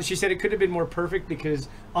game on, she said it could have been more perfect because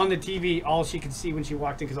on the TV, all she could see when she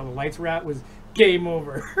walked in, because all the lights were out, was game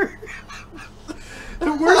over.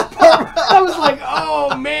 The worst part, I was like,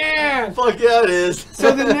 "Oh man, fuck yeah, it is."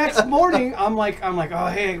 So the next morning, I'm like, "Oh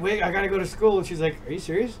hey, wait, I gotta go to school," and she's like, "Are you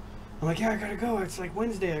serious?" I'm like, "Yeah, I gotta go. It's like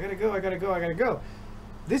Wednesday. I gotta go."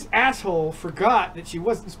 This asshole forgot that she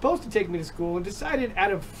wasn't supposed to take me to school and decided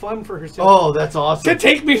out of fun for herself. Oh, that's awesome. To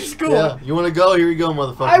take me to school. Yeah. You want to go? Here you go,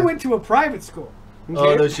 motherfucker. I went to a private school. Okay?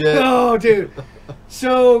 Oh, no shit. Oh, dude.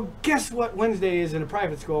 So guess what Wednesday is in a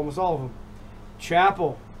private school? Almost all of them.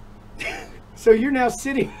 Chapel. So you're now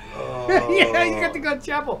sitting. Oh. Yeah, you got to go to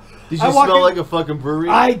chapel. Did you smell like a fucking brewery?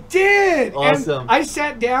 I did. Awesome. And I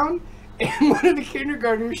sat down, and one of the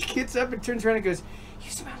kindergartners gets up and turns around and goes,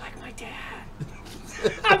 "You smell like my dad."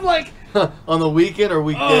 I'm like, on the weekend or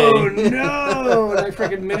weekday? Oh no! And my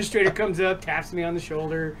freaking administrator comes up, taps me on the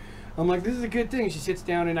shoulder. I'm like, this is a good thing. She sits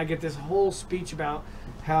down and I get this whole speech about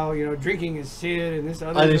how, you know, drinking is sin and this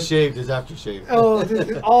other. I just shaved his aftershave.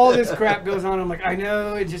 Oh, all this crap goes on. I'm like, I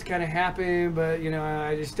know it just kind of happened, but you know,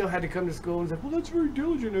 I just still had to come to school and say, well, that's very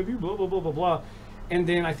diligent of you, blah blah blah blah blah. And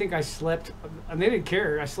then I think I slept, and they didn't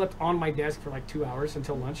care. I slept on my desk for like 2 hours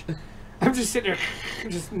until lunch. I'm just sitting there,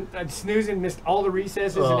 just snoozing, missed all the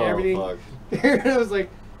recesses and everything. Fuck. And I was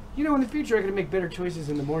like, you know, in the future I could make better choices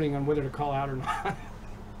in the morning on whether to call out or not.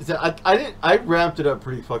 I ramped it up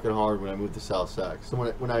pretty fucking hard when I moved to South Sac. So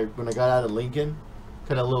when I got out of Lincoln,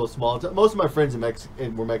 kind of a little small. Most of my friends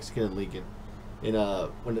were Mexican in Lincoln, and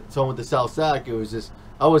so I went to South Sac. It was just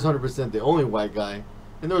I was 100% the only white guy,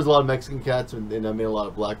 and there was a lot of Mexican cats, and I made a lot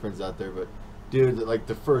of black friends out there. But dude, like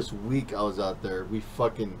the first week I was out there,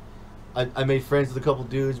 I made friends with a couple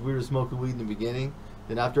dudes. We were smoking weed in the beginning.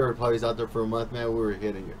 Then after our parties out there for a month, man, we were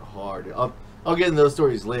hitting it hard. I'll get into those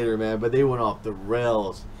stories later, man, but they went off the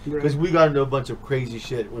rails. Because we got into a bunch of crazy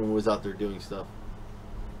shit when we was out there doing stuff.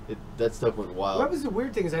 That stuff went wild. What was the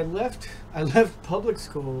weird thing is I left public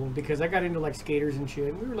school because I got into like skaters and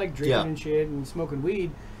shit. We were like drinking and shit and smoking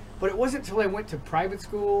weed. But it wasn't until I went to private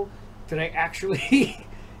school that I actually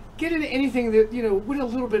get into anything that, you know, went a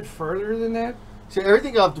little bit further than that. See,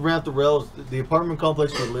 everything off the ramp the rails. The apartment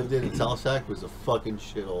complex we lived in South Sac was a fucking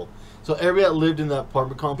shithole. So everybody that lived in that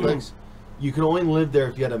apartment complex, you could only live there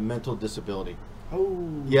if you had a mental disability.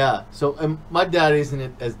 Oh. Yeah. So my dad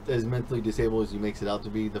isn't as mentally disabled as he makes it out to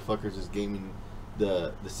be. The fucker's just gaming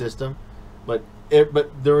the system. But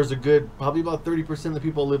there was a good, probably about 30% of the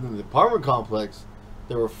people who lived in the apartment complex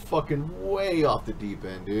that were fucking way off the deep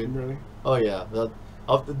end, dude. Really? Oh, yeah.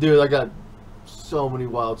 Dude, I got so many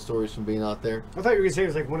wild stories from being out there. I thought you were going to say it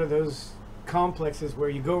was like one of those complexes where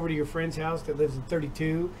you go over to your friend's house that lives in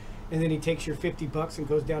 32, and then he takes your $50 and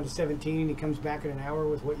goes down to 17, and he comes back in an hour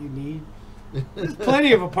with what you need. There's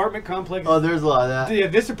plenty of apartment complexes. Oh, there's a lot of that. Yeah,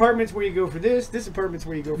 this apartment's where you go for this. This apartment's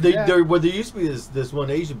where you go for that. There used to be this one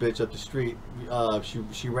Asian bitch up the street.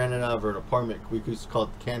 She ran it out of her apartment. We used to call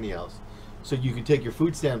it the candy house. So you could take your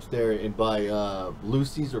food stamps there and buy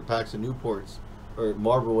Lucy's or packs of Newports or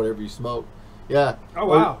Marlboro, whatever you smoke. Yeah. Oh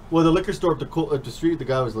wow. Well, the liquor store up the street, the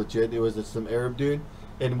guy was legit. It was some Arab dude,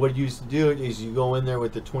 and what you used to do is you go in there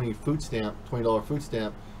with the $20 food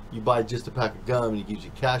stamp. You buy just a pack of gum, and he gives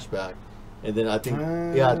you cash back. And then I think,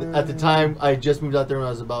 at the time, I just moved out there when I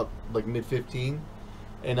was about like mid-15,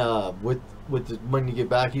 and with the money to get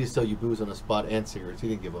back, he just sell you booze on the spot and cigarettes. He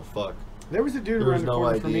didn't give a fuck. There was a dude around the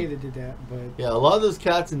corner from me that did that, but yeah, a lot of those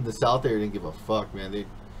cats in the South area didn't give a fuck, man.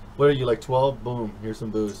 What are you, like 12? Boom, here's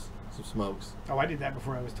some booze, some smokes. Oh, I did that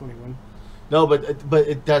before I was 21. No,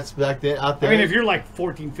 but that's back then out there. I mean, if you're like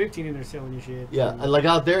 14, 15 and they're selling you shit. Yeah, and like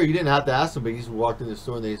out there, you didn't have to ask them, but you just walked in the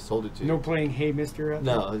store and they just sold it to you. No playing Hey Mister out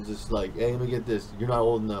there? No, it's just like, hey, let me get this. You're not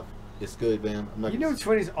old enough. It's good, man. I'm not. You know what's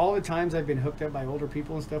funny is all the times I've been hooked up by older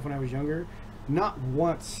people and stuff when I was younger, not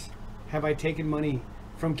once have I taken money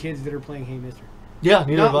from kids that are playing Hey Mister. Yeah,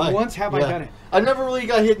 neither have I. Not once have I done it. I never really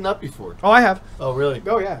got hitten up before. Oh, I have. Oh, really?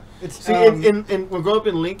 Oh, yeah. It's See, and when growing up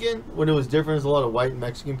in Lincoln, when it was different, there's a lot of white and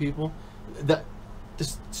Mexican people. The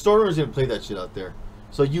store owners didn't play that shit out there.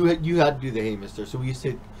 So you had to do the Hey Mister. So we used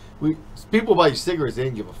to, people buy cigarettes, they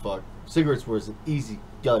didn't give a fuck. Cigarettes was an easy,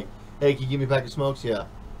 like, hey, can you give me a pack of smokes? Yeah.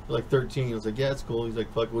 You're like 13. I was like, yeah, it's cool. He's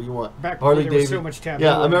like, fuck, what do you want? Back Harley Davidson. So much taboo.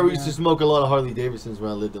 Yeah, I remember we used to smoke a lot of Harley Davidsons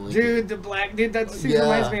when I lived in Lincoln. Dude, the black, dude, that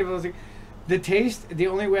reminds me of, I was like, the taste, the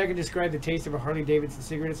only way I can describe the taste of a Harley Davidson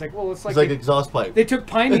cigarette, it's like, well, it's like an exhaust pipe. They took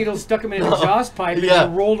pine needles, stuck them in an exhaust pipe, and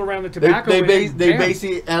then rolled around the tobacco. They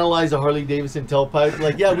basically analyzed a Harley Davidson tailpipe.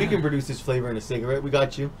 Like, yeah, we can produce this flavor in a cigarette. We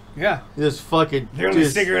got you. Yeah. This fucking. The only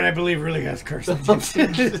cigarette I believe really has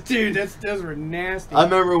carcinogens. Dude, those were nasty. I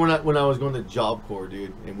remember when I was going to Job Corps,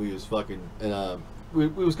 dude, and we was fucking and we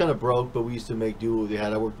was kind of broke, but we used to make do what they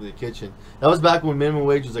had. I worked in the kitchen. That was back when minimum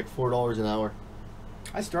wage was like $4 an hour.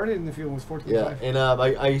 I started in the field when it was 14. Yeah, and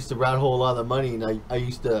I used to rat hole a lot of the money, and I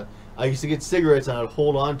used to get cigarettes, and I'd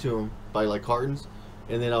hold on to them by like cartons,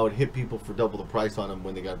 and then I would hit people for double the price on them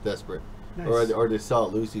when they got desperate, nice. or they sell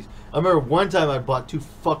at Lucy's. I remember one time I bought 2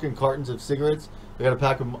 fucking cartons of cigarettes. I got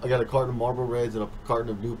a carton of Marlboro Reds and a carton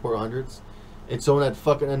of Newport 100s, and someone had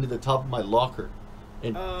fucking under the top of my locker.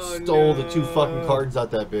 And stole the 2 fucking cartons out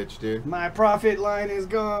that bitch, dude. My profit line is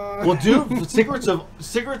gone. Well, dude,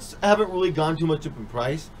 cigarettes haven't really gone too much up in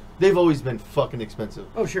price. They've always been fucking expensive.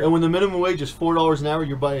 Oh, sure. And when the minimum wage is $4 an hour,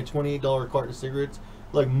 you're buying a $28 carton of cigarettes.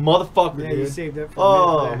 Like, motherfucker, dude. Yeah, you saved up for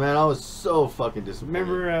a minute. Man, I was so fucking disappointed.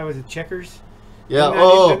 Remember, was it Checkers? Yeah,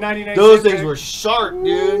 the those things were sharp,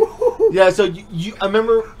 dude. Yeah, so I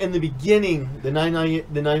remember in the beginning, the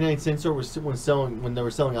 99 cent store was when they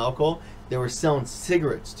were selling alcohol. they were selling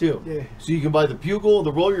cigarettes too. Yeah. So you can buy the Bugle,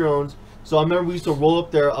 the roll your owns. So I remember we used to roll up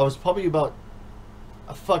there. I was probably about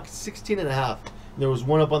 16 and a half. There was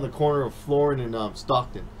one up on the corner of Florin and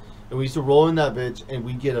Stockton. And we used to roll in that bitch, and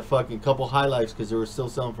we'd get a fucking couple High Lifes because they were still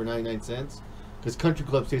selling for 99 cents. Because country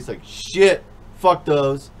clubs taste like shit. Fuck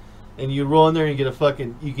those. And you roll in there and you get a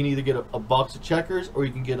fucking, you can either get a box of Checkers or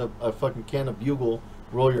you can get a fucking can of Bugle,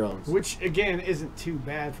 roll your own. Which, again, isn't too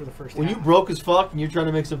bad for the first When half. you broke as fuck and you're trying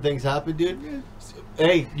to make some things happen, dude,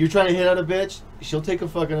 hey, you're trying to hit out a bitch, she'll take a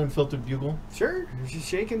fucking unfiltered Bugle. Sure, she's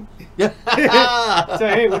shaking. Yeah. So,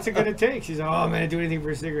 hey, what's it going to take? She's like, oh, man, I'd do anything for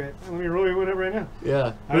a cigarette. Let me roll you one up right now.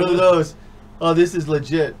 Yeah. One of those. Oh, this is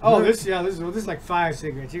legit. Oh, this is like 5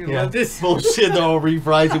 cigarettes. You're going to love this. Bullshit, the whole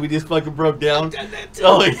refries that we just fucking broke down.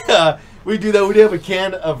 Oh, yeah. We do that. We have a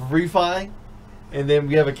can of refi, and then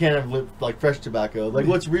we have a can of like fresh tobacco. Like,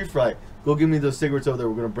 what's refri? Go give me those cigarettes over there.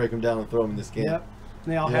 We're going to break them down and throw them in this can. Yep.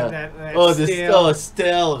 They all have that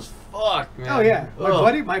stale as fuck, man. Oh,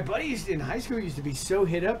 yeah. My buddy in high school used to be so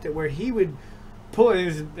hit up that where he would pull,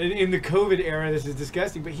 in the COVID era, this is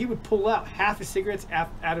disgusting, but he would pull out half of cigarettes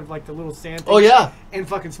out of like the little sand thing. Oh, yeah. And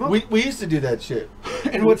fucking smoke. We used to do that shit.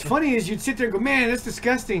 And what's funny is you'd sit there and go, man, that's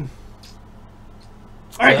disgusting.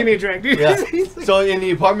 All right, give me a drink, dude. Yeah. So in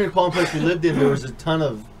the apartment complex we lived in, there was a ton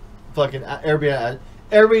of fucking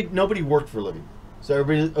Airbnb. Nobody worked for a living, so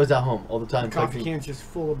everybody was at home all the time. Coffee cans just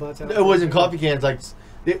full of butts out. It wasn't coffee cans. Like,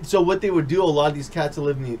 so what they would do, a lot of these cats that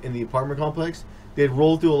live in the apartment complex, they'd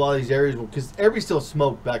roll through a lot of these areas because everybody still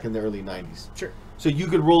smoked back in the early '90s. Sure. So you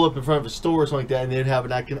could roll up in front of a store or something like that, and they'd have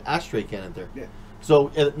an ashtray can in there. Yeah.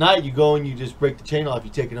 So at night, you go and you just break the chain off,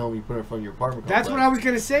 you take it home, you put it in front of your apartment complex. That's what I was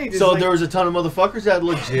going to say. So there was a ton of motherfuckers that had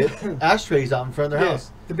legit ashtrays out in front of their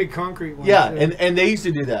house. The big concrete ones. Yeah, and they used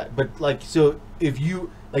to do that. But, like, so if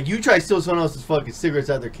you try to steal someone else's fucking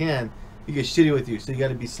cigarettes out of their can, you get shitty with you. So you got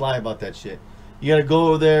to be sly about that shit. You got to go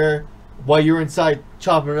over there while you're inside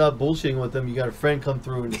chopping it up, bullshitting with them. You got a friend come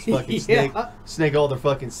through and just fucking snake all their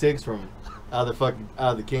fucking cigs from out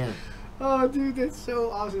of the can. Oh, dude, that's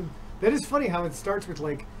so awesome. That is funny how it starts with,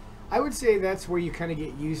 like, I would say that's where you kind of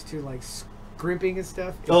get used to, like, scrimping and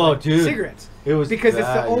stuff. Oh, like dude. Cigarettes. It was because bad,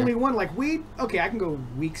 it's the only one. Like, weed, okay, I can go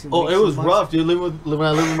weeks and Oh, weeks. it was and rough, dude. When I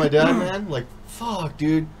lived with my dad, man, like, fuck,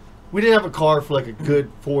 dude. We didn't have a car for, like, a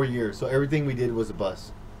good 4 years, so everything we did was a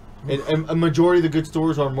bus. And a majority of the good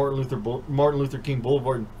stores are on Martin Luther King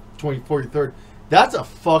Boulevard, 43rd. That's a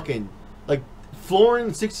fucking, like,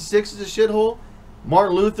 Florin 66 is a shithole.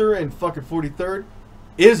 Martin Luther and fucking 43rd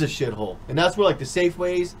is a shithole, and that's where like the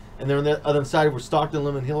Safeways, and then on the other side where Stockton,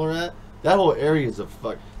 Lemon Hill are at. That whole area is a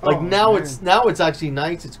fuck. Like now it's actually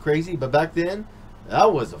nice. It's crazy, but back then,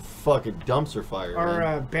 that was a fucking dumpster fire.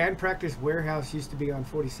 Our band practice warehouse used to be on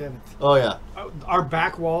 47th. Oh yeah. Our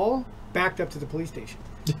back wall backed up to the police station.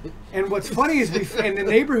 And what's funny is in the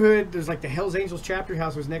neighborhood, there's like the Hells Angels chapter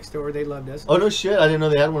house was next door. They loved us. Oh no shit! I didn't know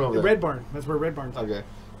they had one over there. Red Barn. That's where Red Barn's. Okay.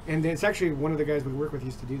 And it's actually one of the guys we work with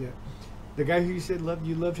used to do that. The guy who you said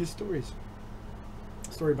loved his stories.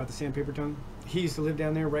 Story about the sandpaper tongue. He used to live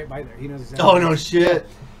down there, right by there. He knows exactly. Oh no shit!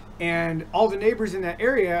 And all the neighbors in that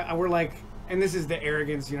area were like, and this is the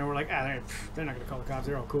arrogance, we're like, they're not gonna call the cops.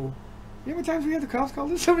 They're all cool. You know how many times we had the cops call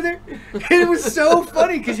us over there? And it was so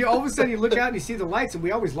funny because all of a sudden you look out and you see the lights, and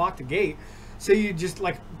we always lock the gate. So you just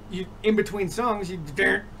you in between songs, you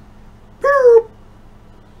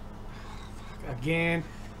again.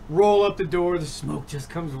 Roll up the door, the smoke just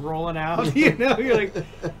comes rolling out. You're like,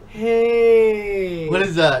 hey. What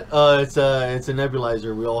is that? It's a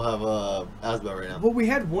nebulizer. We all have asthma right now. Well, we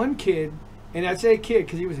had one kid, and I'd say kid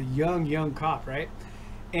because he was a young cop, right?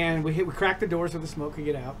 And we cracked the door so the smoke could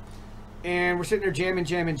get out. And we're sitting there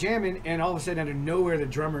jamming, and all of a sudden out of nowhere the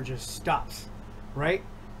drummer just stops, right?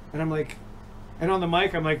 And I'm like, and on the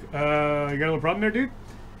mic I'm like, you got a little problem there, dude?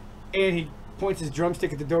 And he points his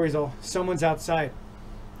drumstick at the door. He's all, someone's outside.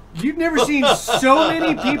 You've never seen so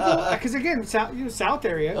many people, because again, South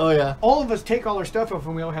area. Oh yeah. All of us take all our stuff off,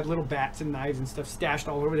 and we all had little bats and knives and stuff stashed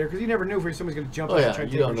all over there, because you never knew if someone's going to jump up and try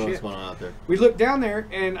to take our shit. You don't know what's going on out there. We look down there,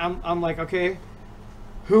 and I'm like, okay,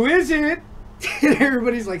 who is it? And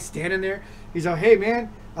everybody's like standing there. He's like, hey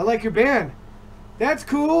man, I like your band. That's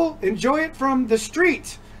cool. Enjoy it from the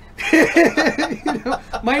street.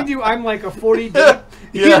 Mind you, I'm like a 40 deep,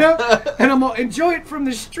 and I'm all, enjoy it from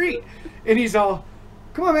the street. And he's all,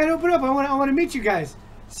 come on, man, open up. I want to meet you guys.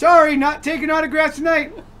 Sorry, not taking autographs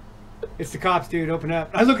tonight. It's the cops, dude. Open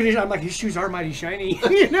up. I look at his. I'm like, his shoes are mighty shiny.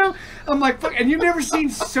 I'm like, fuck. And you've never seen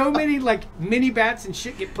so many like mini bats and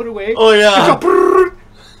shit get put away. Oh yeah.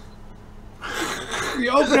 You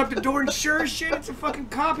open up the door and sure as shit, it's a fucking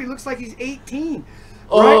cop. He looks like he's 18.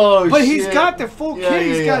 Oh, But shit. he's got the full Yeah, kit.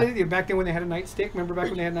 yeah, He's got yeah. it. Back then when they had a nightstick. Remember back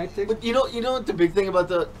when they had nightsticks? But you know what the big thing about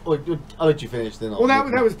the... Like, I'll let you finish then. Well,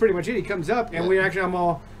 that was pretty much it. He comes up, and Yeah. we actually,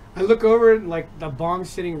 I look over, and like the bong's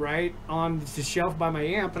sitting right on the shelf by my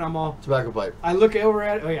amp, and I'm all... Tobacco pipe. I look over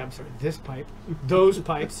at... Oh, yeah, I'm sorry. This pipe. Those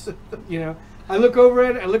pipes. You know. I look over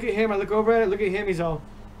at it. I look at him. I look over at it. I look at him. He's all...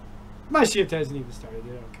 My shift hasn't even started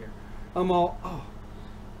yet. I don't care. I'm all... Oh.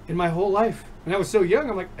 In my whole life. And I was so young,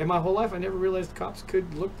 I'm like, in my whole life, I never realized cops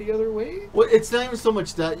could look the other way. Well, it's not even so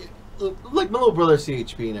much that, like my little brother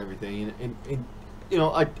CHP and everything, and you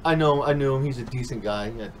know, I knew him. He's a decent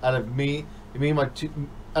guy. Out of me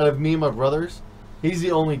and my brothers, he's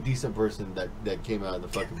the only decent person that came out of the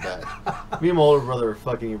fucking bat. Me and my older brother are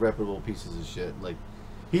fucking irreputable pieces of shit. Like,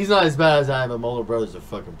 he's not as bad as I am, but my older brother's a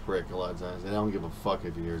fucking prick a lot of times, and I don't give a fuck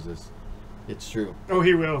if he hears this. It's true. Oh,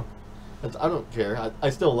 he will. I don't care.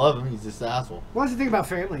 I still love him. He's just an asshole. Well, that's the thing about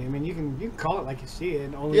family. I mean, you can call it like you see it,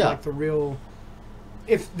 and only Yeah. like the real...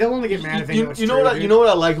 If they'll only get mad if they know it's you know true, what dude. you know what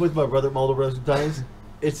I like with my older brother sometimes?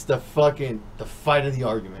 It's the fight of the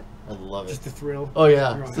argument. I love it. Just the thrill. Oh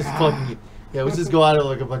yeah, You're it's like, just fucking. Yeah, let's just go out of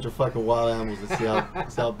like a bunch of fucking wild animals and see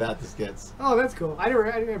how bad this gets. Oh, that's cool. I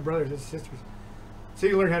didn't have brothers and sisters. So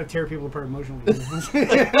you learn how to tear people apart emotionally.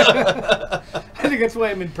 I think that's why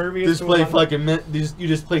I'm impervious. Just to play a lot of- you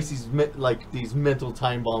just place these mental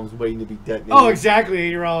time bombs waiting to be detonated. Oh, exactly.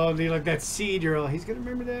 You're like that seed. You're all, he's going to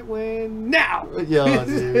remember that when now. Yeah,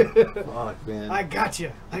 dude. Fuck, man. I got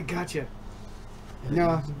you.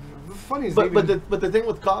 No, funny as But the thing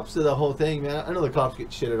with cops to the whole thing, man. I know the cops get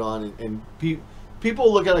shitted on, and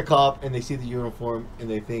people look at a cop and they see the uniform and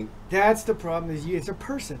they think. that's the problem. Is it's a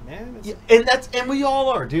person, man. It's, Yeah, and we all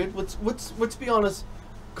are, dude. Let's be honest.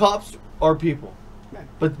 Cops are people, man.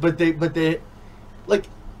 but they like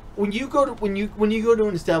when you go to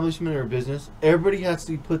an establishment or a business, everybody has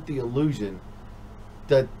to put the illusion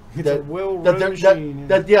that It's that a well-run that they're machine.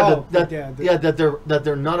 that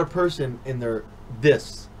they're not a person and they're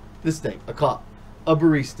this thing, a cop, a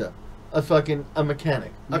barista, a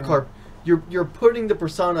mechanic, a Yeah. carp. You're putting the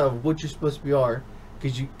persona of what you're supposed to be are,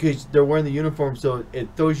 because they're wearing the uniform, so it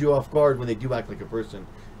throws you off guard when they do act like a person,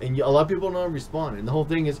 and a lot of people don't respond. And the whole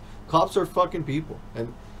thing is, cops are fucking people,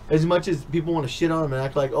 and as much as people want to shit on them and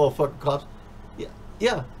act like, oh, fucking cops,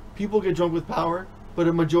 yeah, people get drunk with power, but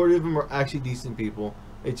a majority of them are actually decent people.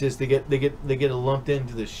 It's just they get lumped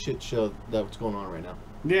into this shit show that's going on right now.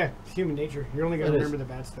 Yeah, it's human nature. You're only going It to is. remember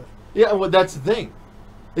the bad stuff. Yeah, well, that's the thing.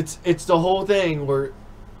 It's the whole thing where,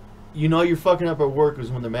 you know, you're fucking up at work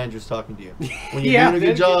is when the manager's talking to you. When you're Yeah, doing a good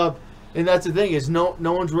then- job, and that's the thing is no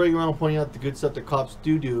one's running around pointing out the good stuff that cops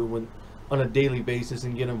do when on a daily basis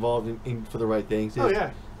and get involved in for the right things. Oh,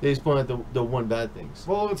 yeah. They just point out the one bad things.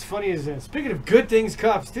 Well, what's funny is, speaking of good things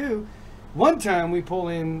cops do, one time we pull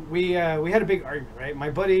in, we had a big argument, right? My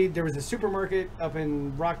buddy, there was a supermarket up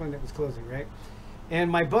in Rockland that was closing, right? And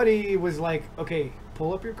my buddy was like, okay,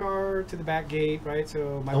 pull up your car to the back gate, right?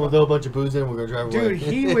 So my I'm gonna throw a bunch of booze in. We're gonna drive away. dude,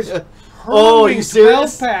 he was Oh, hurling you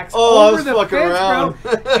serious? 12 packs Oh, I over was the fucking fence, around.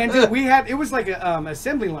 bro. And dude, it was like a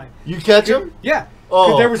assembly line. You catch him? Yeah.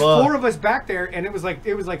 Oh, there was fuck. 4 of us back there, and it was like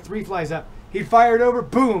 3 flies up. He fired over,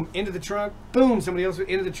 boom, into the trunk, boom, somebody else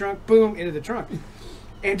into the trunk, boom, into the trunk.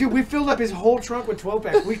 And dude, we filled up his whole trunk with 12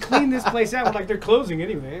 packs. We cleaned this place out. We're like, they're closing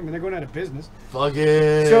anyway. I mean, they're going out of business. Fuck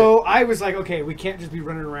it. So I was like, okay, we can't just be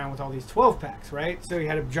running around with all these 12 packs, right? So he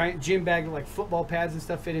had a giant gym bag that like football pads and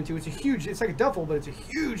stuff fit into. It's like a duffel, but it's a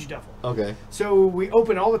huge duffel. Okay. So we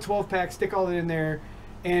open all the 12 packs, stick all it in there,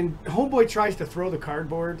 and homeboy tries to throw the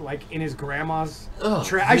cardboard like in his grandma's Oh,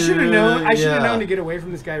 trash. I should have known. I should have yeah. known to get away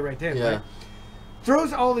from this guy right then. Yeah. Right?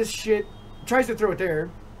 Throws all this shit. Tries to throw it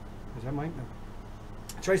there. Is that mine? No.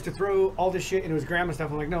 Tries to throw all this shit into his grandma's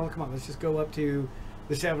stuff. I'm like, no, come on, let's just go up to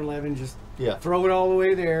the 7-Eleven, just Yeah. throw it all the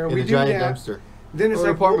way there. In we a do giant that. dumpster. Then it's Or an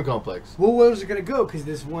like, apartment complex. well, where was it going to go? Because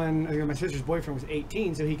this one, my sister's boyfriend was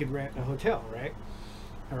 18, so he could rent a hotel, right?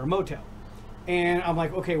 Or a motel. And I'm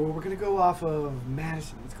like, okay, well, we're going to go off of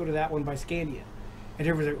Madison. Let's go to that one by Scandia. And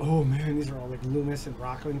everyone's like, oh, man, these are all like Loomis and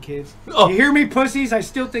Rockland kids. Oh. You hear me, pussies? I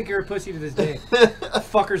still think you're a pussy to this day.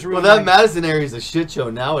 Fuckers Well, ruined that my- Madison area is a shit show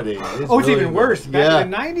nowadays. Oh, it's really even worse. Back Yeah. in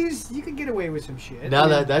the 90s, you could get away with some shit. Now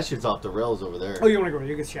Yeah. that shit's off the rails over there. Oh, you want to go?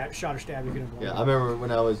 You get shot or stabbed. You can Yeah, I remember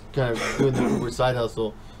when I was kind of doing the Uber side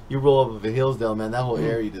hustle. You roll up of a Hillsdale, man. That whole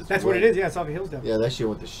area just. That's what it is. Yeah, it's off of Hillsdale. Yeah, that shit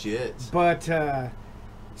went to shit. But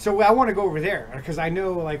so I want to go over there because I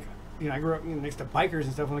know, like, you know, I grew up next to bikers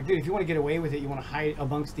and stuff. I'm like, dude, if you want to get away with it, you want to hide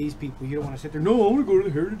amongst these people. You don't want to sit there. No, I want to go to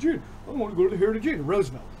the Heritage Inn. I want to go to the Heritage Inn in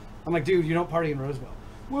Roseville. I'm like, dude, you don't party in Roseville.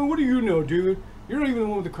 Well, what do you know, dude? You're not even the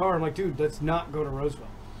one with the car. I'm like, dude, let's not go to Roseville.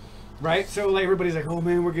 Right? So like everybody's like, oh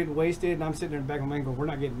man, we're getting wasted. And I'm sitting there in the back of my mind going, we're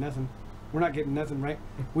not getting nothing. We're not getting nothing, right?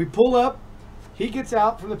 We pull up. He gets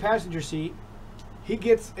out from the passenger seat. He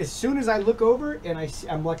gets, as soon as I look over and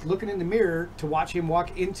I'm like looking in the mirror to watch him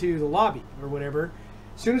walk into the lobby or whatever.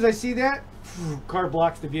 As soon as I see that, car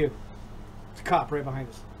blocks the view. It's a cop right behind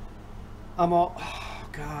us. I'm all, oh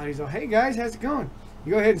God. He's all, hey guys, how's it going?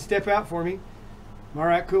 You go ahead and step out for me. All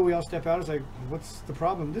right, cool. We all step out. It's like, what's the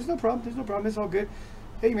problem? There's no problem. There's no problem. It's all good.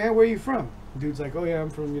 Hey man, where are you from? The dude's like, oh yeah,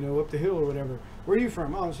 I'm from, up the hill or whatever. Where are you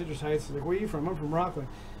from? Oh, Citrus Heights. He's like, where are you from? I'm from Rockland.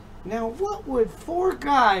 Now, what would 4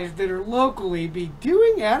 guys that are locally be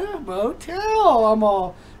doing at a motel? I'm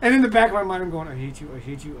all, and in the back of my mind, I'm going, I hate you, I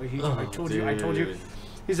hate you, I hate you. I told you, I told you.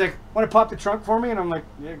 He's like, want to pop the trunk for me? And I'm like,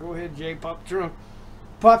 yeah, go ahead, Jay, pop the trunk.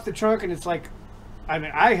 Pops the trunk, and it's like, I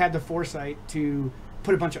mean, I had the foresight to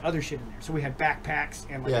put a bunch of other shit in there. So we had backpacks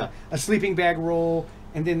and like a sleeping bag roll,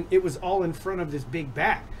 and then it was all in front of this big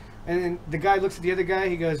bag. And then the guy looks at the other guy,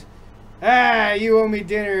 he goes, you owe me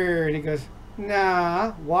dinner. And he goes,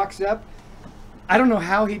 nah, walks up. I don't know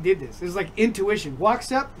how he did this. It was like intuition.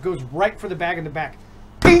 Walks up, goes right for the bag in the back.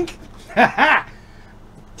 Pink!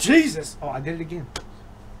 Jesus! Oh, I did it again.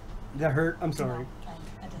 That hurt. I'm sorry. No,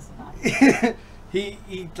 that does not. He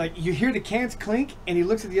like, you hear the cans clink, and he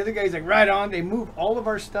looks at the other guy. He's like, right on. They move all of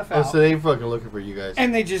our stuff out. Oh, so they ain't fucking looking for you guys.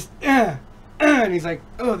 And they just, and he's like,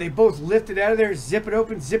 oh, they both lift it out of there, zip it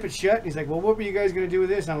open, zip it shut. And he's like, well, what were you guys going to do with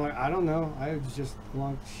this? And I'm like, I don't know. I was just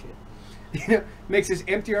long shit. Makes us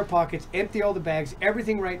empty our pockets, empty all the bags,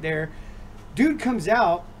 everything right there. Dude comes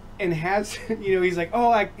out and has, he's like,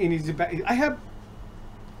 oh, and he's about, I have,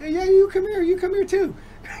 yeah, you come here too.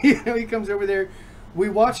 He comes over there. We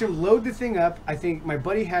watch him load the thing up. I think my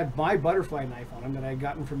buddy had my butterfly knife on him that I had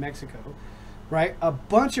gotten from Mexico. Right? A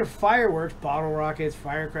bunch of fireworks, bottle rockets,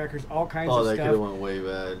 firecrackers, all kinds of stuff. Oh, that could have went way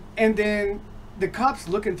bad. And then the cop's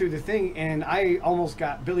looking through the thing, and I almost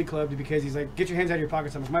got Billy clubbed because he's like, get your hands out of your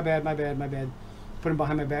pockets. I'm like, my bad, my bad, my bad. Put them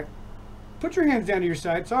behind my back. Put your hands down to your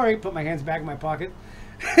side. Sorry. Put my hands back in my pocket.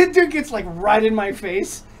 Dude gets like right in my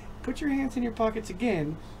face. Put your hands in your pockets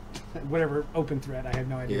again. Whatever, open threat. I have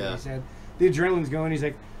no idea what he said. The adrenaline's going. He's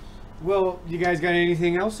like, well, you guys got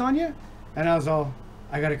anything else on you? And I was all,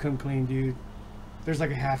 I got to come clean, dude. There's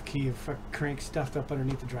like a half key of crank stuffed up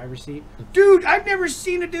underneath the driver's seat. Dude, I've never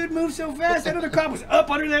seen a dude move so fast. That other cop was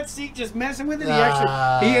up under that seat just messing with it.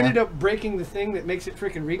 He ended up breaking the thing that makes it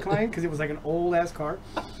freaking recline because it was like an old ass car.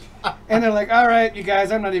 And they're like, all right, you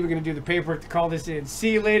guys, I'm not even going to do the paperwork to call this in.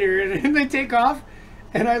 See you later. And they take off.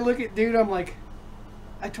 And I look at dude, I'm like,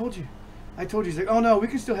 I told you. He's like, oh no, we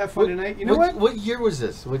can still have fun tonight. You know what? What year was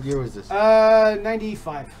this?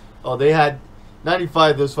 95. Oh, they had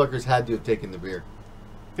 95. Those fuckers had to have taken the beer.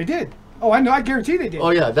 They did. Oh, I know. I guarantee they did.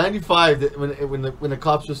 Oh yeah, 95. When the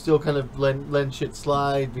cops were still kind of letting shit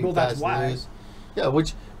slide, being that's why. News. Yeah,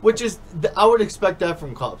 which is I would expect that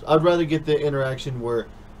from cops. I'd rather get the interaction where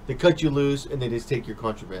they cut you loose and they just take your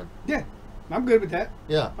contraband. Yeah, I'm good with that.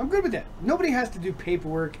 Yeah, I'm good with that. Nobody has to do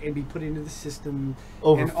paperwork and be put into the system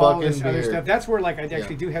over and fucking all this beer. other stuff. That's where like I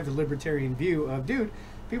actually do have the libertarian view of, dude,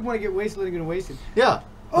 people want to get wasted, let them get wasted. Yeah.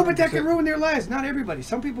 100%. Oh, but that can ruin their lives. Not everybody.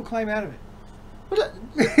 Some people climb out of it.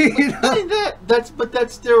 But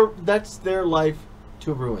that's their life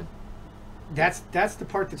to ruin. That's the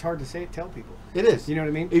part that's hard to tell people. It is. You know what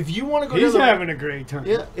I mean? If you want to go, he's having a great time.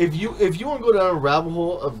 Yeah. If you want to go down a rabbit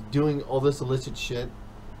hole of doing all this illicit shit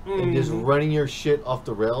and just running your shit off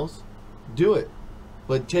the rails, do it.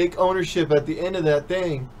 But take ownership at the end of that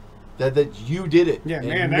thing that you did it. Yeah,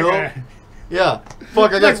 man. That guy. Yeah.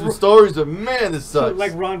 Fuck, I got some stories, but man, this sucks.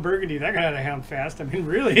 Like Ron Burgundy, that got out of hand fast. I mean,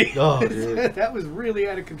 really. Oh, dude. That was really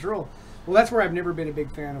out of control. Well, that's where I've never been a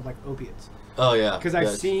big fan of like opiates. Oh yeah. Because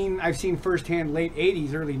I've seen firsthand late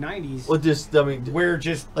 '80s, early '90s. Well, where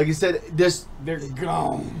just like you said, they're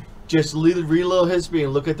gone. Just read a little history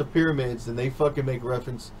and look at the pyramids, and they fucking make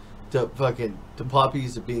reference to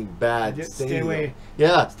poppies being bad. Just stay away.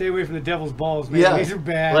 Yeah. Stay away from the devil's balls, man. Yeah. These are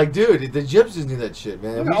bad. Like, dude, the Gypsies knew that shit,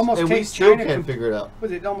 man. We still can't figure it out.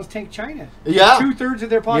 Was it almost tanked China? Yeah. 2/3 of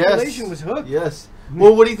their population was hooked. Yes.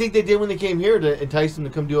 Well, what do you think they did when they came here to entice them to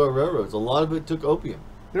come do our railroads? A lot of it took opium.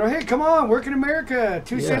 They're like, hey, come on, work in America.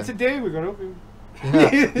 2 cents a day, we got opium.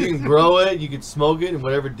 Yeah. You can grow it, you can smoke it, and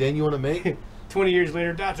whatever den you want to make. 20 years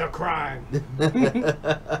later, that's a crime.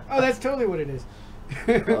 Oh, that's totally what it is.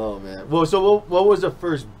 Oh man. Well, so what was the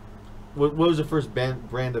first? What was the first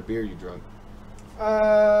brand of beer you drank?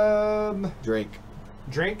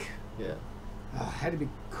 Drink. Yeah. Had to be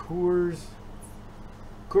Coors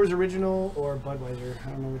Original or Budweiser.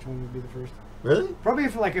 I don't know which one would be the first. Really? Probably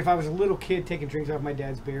if I was a little kid taking drinks off my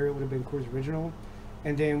dad's beer, it would have been Coors Original.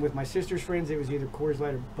 And then with my sister's friends, it was either Coors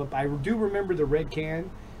Light or. But I do remember the red can,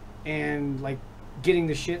 and like getting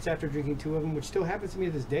the shits after drinking 2 of them, which still happens to me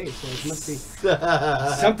to this day. So it must be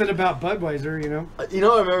something about Budweiser, you know. You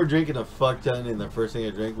know, I remember drinking a fuck ton, and the first thing I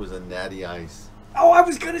drank was a Natty Ice. Oh, I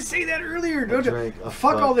was gonna say that earlier. Don't you? drank a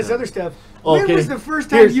Fuck all fuck this ton. other stuff. Okay, When was the first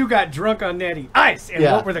time here's- you got drunk on Natty Ice, and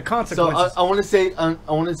what were the So consequences? I want to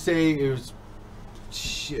say it was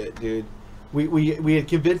shit, dude. We had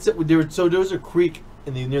convinced that there was a creek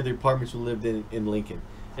near the apartments we lived in Lincoln,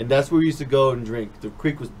 and that's where we used to go and drink. The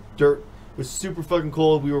creek was dirt. It was super fucking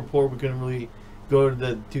cold. We were poor. We couldn't really go to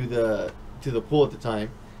the pool at the time,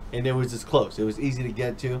 and it was just close. It was easy to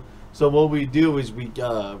get to. So what we do is we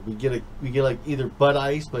get like either Bud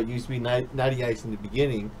Ice, but it used to be Natty Ice in the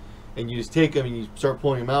beginning, and you just take them and you start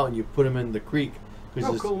pulling them out and you put them in the creek.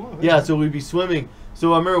 Oh, cool. Yeah, so we'd be swimming.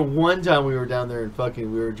 So I remember one time we were down there and we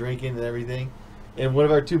were drinking and everything, and one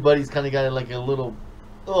of our 2 buddies kind of got in like a little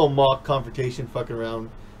mock confrontation, fucking around,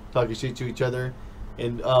 talking shit to each other,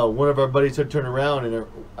 and one of our buddies had turned around and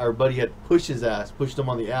our buddy had pushed him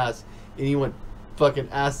on the ass, and he went fucking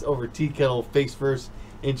ass over tea kettle face first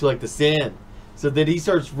into like the sand. So then he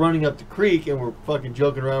starts running up the creek, and we're fucking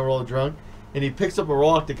joking around, we're all drunk, and he picks up a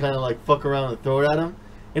rock to kind of like fuck around and throw it at him,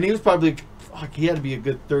 and he was probably he had to be a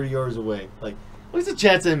good 30 yards away. Like, what's the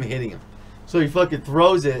chance of him hitting him? So he fucking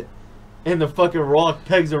throws it, and the fucking rock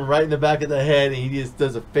pegs him right in the back of the head, and he just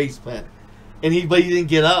does a face plant. But he didn't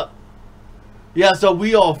get up. Yeah, so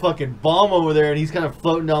we all fucking bomb over there, and he's kind of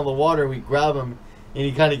floating down the water. We grab him, and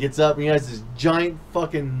he kind of gets up, and he has this giant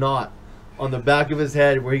fucking knot on the back of his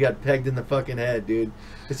head where he got pegged in the fucking head, dude.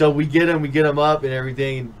 And so we get him up and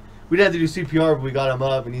everything. And we didn't have to do CPR, but we got him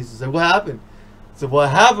up, and he's just like, "What happened?" So what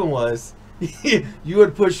happened was, you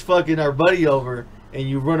would push fucking our buddy over, and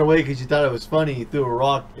you run away because you thought it was funny. He threw a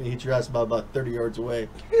rock and hit your ass about 30 yards away.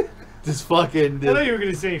 Just fucking. I thought you were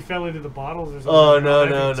gonna say he fell into the bottles or something. Oh That'd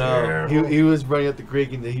be no! terrible. He was running up the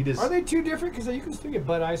creek, and he just. Are they 2 different? Because you can still get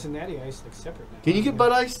Bud Ice and Natty Ice like separate now. Can you get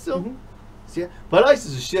Bud Ice still? Mhm. See, Bud Ice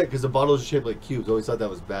is a shit because the bottles are shaped like cubes. I always thought that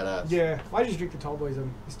was badass. Yeah, I just drink the tall boys.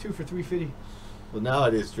 It's 2 for $3.50. Well, now I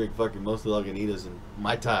just drink fucking mostly Lagunitas and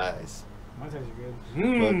Mai Tais. My ties are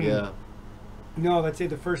good. Fuck yeah. No, that's it.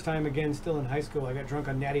 The first time again, still in high school, I got drunk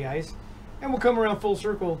on Natty Ice, and we'll come around full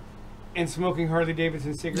circle, and smoking Harley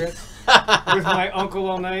Davidson cigarettes with my uncle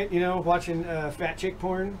all night. You know, watching fat chick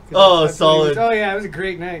porn. 'Cause Oh, that's what he was- solid. Oh yeah, it was a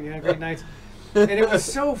great night. You know, great nights. And it was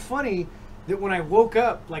so funny that when I woke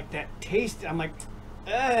up, like that taste, I'm like,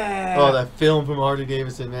 ah. Oh, that film from Harley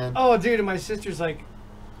Davidson, man. Oh, dude, and my sister's like,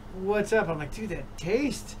 "What's up?" I'm like, "Dude, that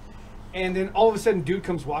taste." And then all of a sudden, dude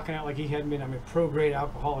comes walking out like he hadn't been. I'm a pro-grade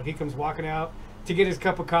alcoholic. He comes walking out to get his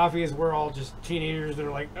cup of coffee as we're all just teenagers that are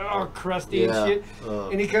like, oh, crusty Yeah. and shit. Oh.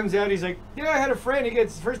 And he comes out, he's like, "Yeah, I had a friend.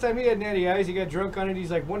 It's the first time he had Natty Ice. He got drunk on it.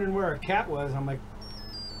 He's like wondering where our cat was." I'm like,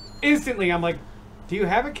 instantly, I'm like, "Do you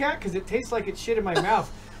have a cat? Because it tastes like it's shit in my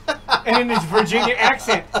mouth." And in his Virginia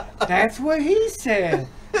accent, "That's what he said."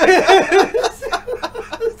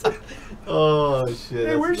 Oh shit. Hey,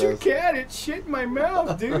 that's where's your nuts. cat? It's shit in my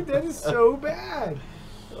mouth, dude. That is so bad.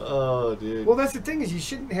 Oh, dude. Well, that's the thing is you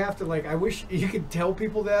shouldn't have to, like, I wish you could tell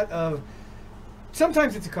people that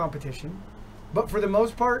sometimes it's a competition, but for the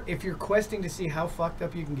most part, if you're questing to see how fucked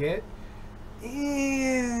up you can get,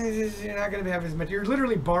 you're not going to have as much. You're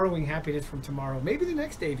literally borrowing happiness from tomorrow. Maybe the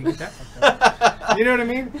next day if you get that fucked up. You know what I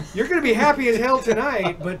mean? You're going to be happy as hell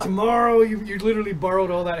tonight, but tomorrow you literally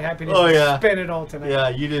borrowed all that happiness Oh, and yeah. spent it all tonight. Yeah,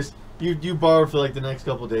 you borrowed for like the next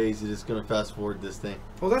couple of days. You're just gonna fast forward this thing.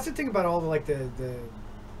 Well, that's the thing about all the, like, the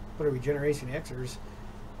what are we, Generation Xers?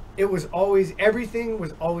 It was always, everything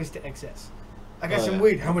was always to excess. I got Oh, some yeah.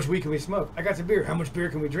 weed. How much weed can we smoke? I got some beer. How much beer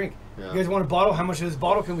can we drink? Yeah. You guys want a bottle? How much of this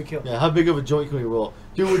bottle can we kill? Yeah, how big of a joint can we roll?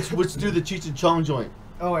 Dude, let's do the Cheech and Chong joint.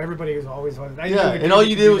 Oh, everybody was always wanted. I Yeah, knew and all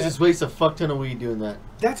you could did do was that. just waste a fuck ton of weed doing that.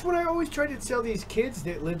 That's what I always tried to tell these kids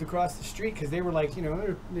that lived across the street, because they were like, you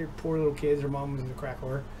know, they're poor little kids. Their mom was a crack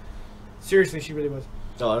whore. Seriously, she really was.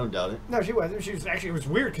 Oh, I don't doubt it. No, she wasn't. She was actually, it was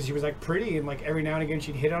weird because she was like pretty, and like every now and again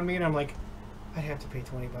she'd hit on me, and I'm like, I'd have to pay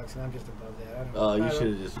 $20, and I'm just above that. I don't. Oh, you I don't- should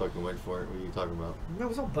have just fucking went for it. What are you talking about? No, it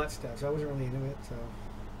was all butt stuff, so I wasn't really into it. So,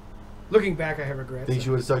 looking back, I have regrets. Think so. she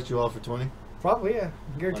would have sucked you off for 20? Probably, yeah,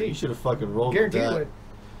 Oh, guaranteed. you should have fucking rolled with Guaranteed that. would.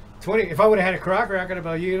 20. If I would have had a crock rocket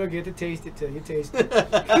about you don't get to taste it till you taste it.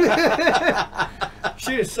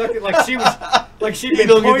 She'd have sucked it like she was, like she'd You been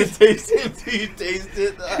don't get poisoned. to taste it until you taste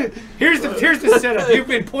it. Here's the setup. You've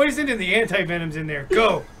been poisoned, and the anti-venom's in there.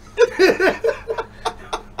 Go.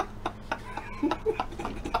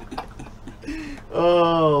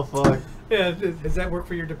 Oh, fuck. Yeah, does that work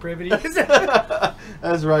for your depravity?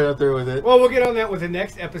 That's right up there with it. Well, we'll get on that with the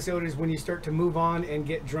next episode. Is when you start to move on and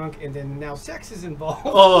get drunk, and then now sex is involved.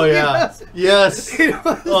 Oh yeah, yes. You know?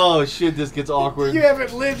 Oh shit, this gets awkward. You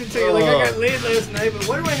haven't lived until you're like, I got laid last night, but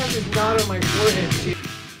why do I have this knot on my forehead?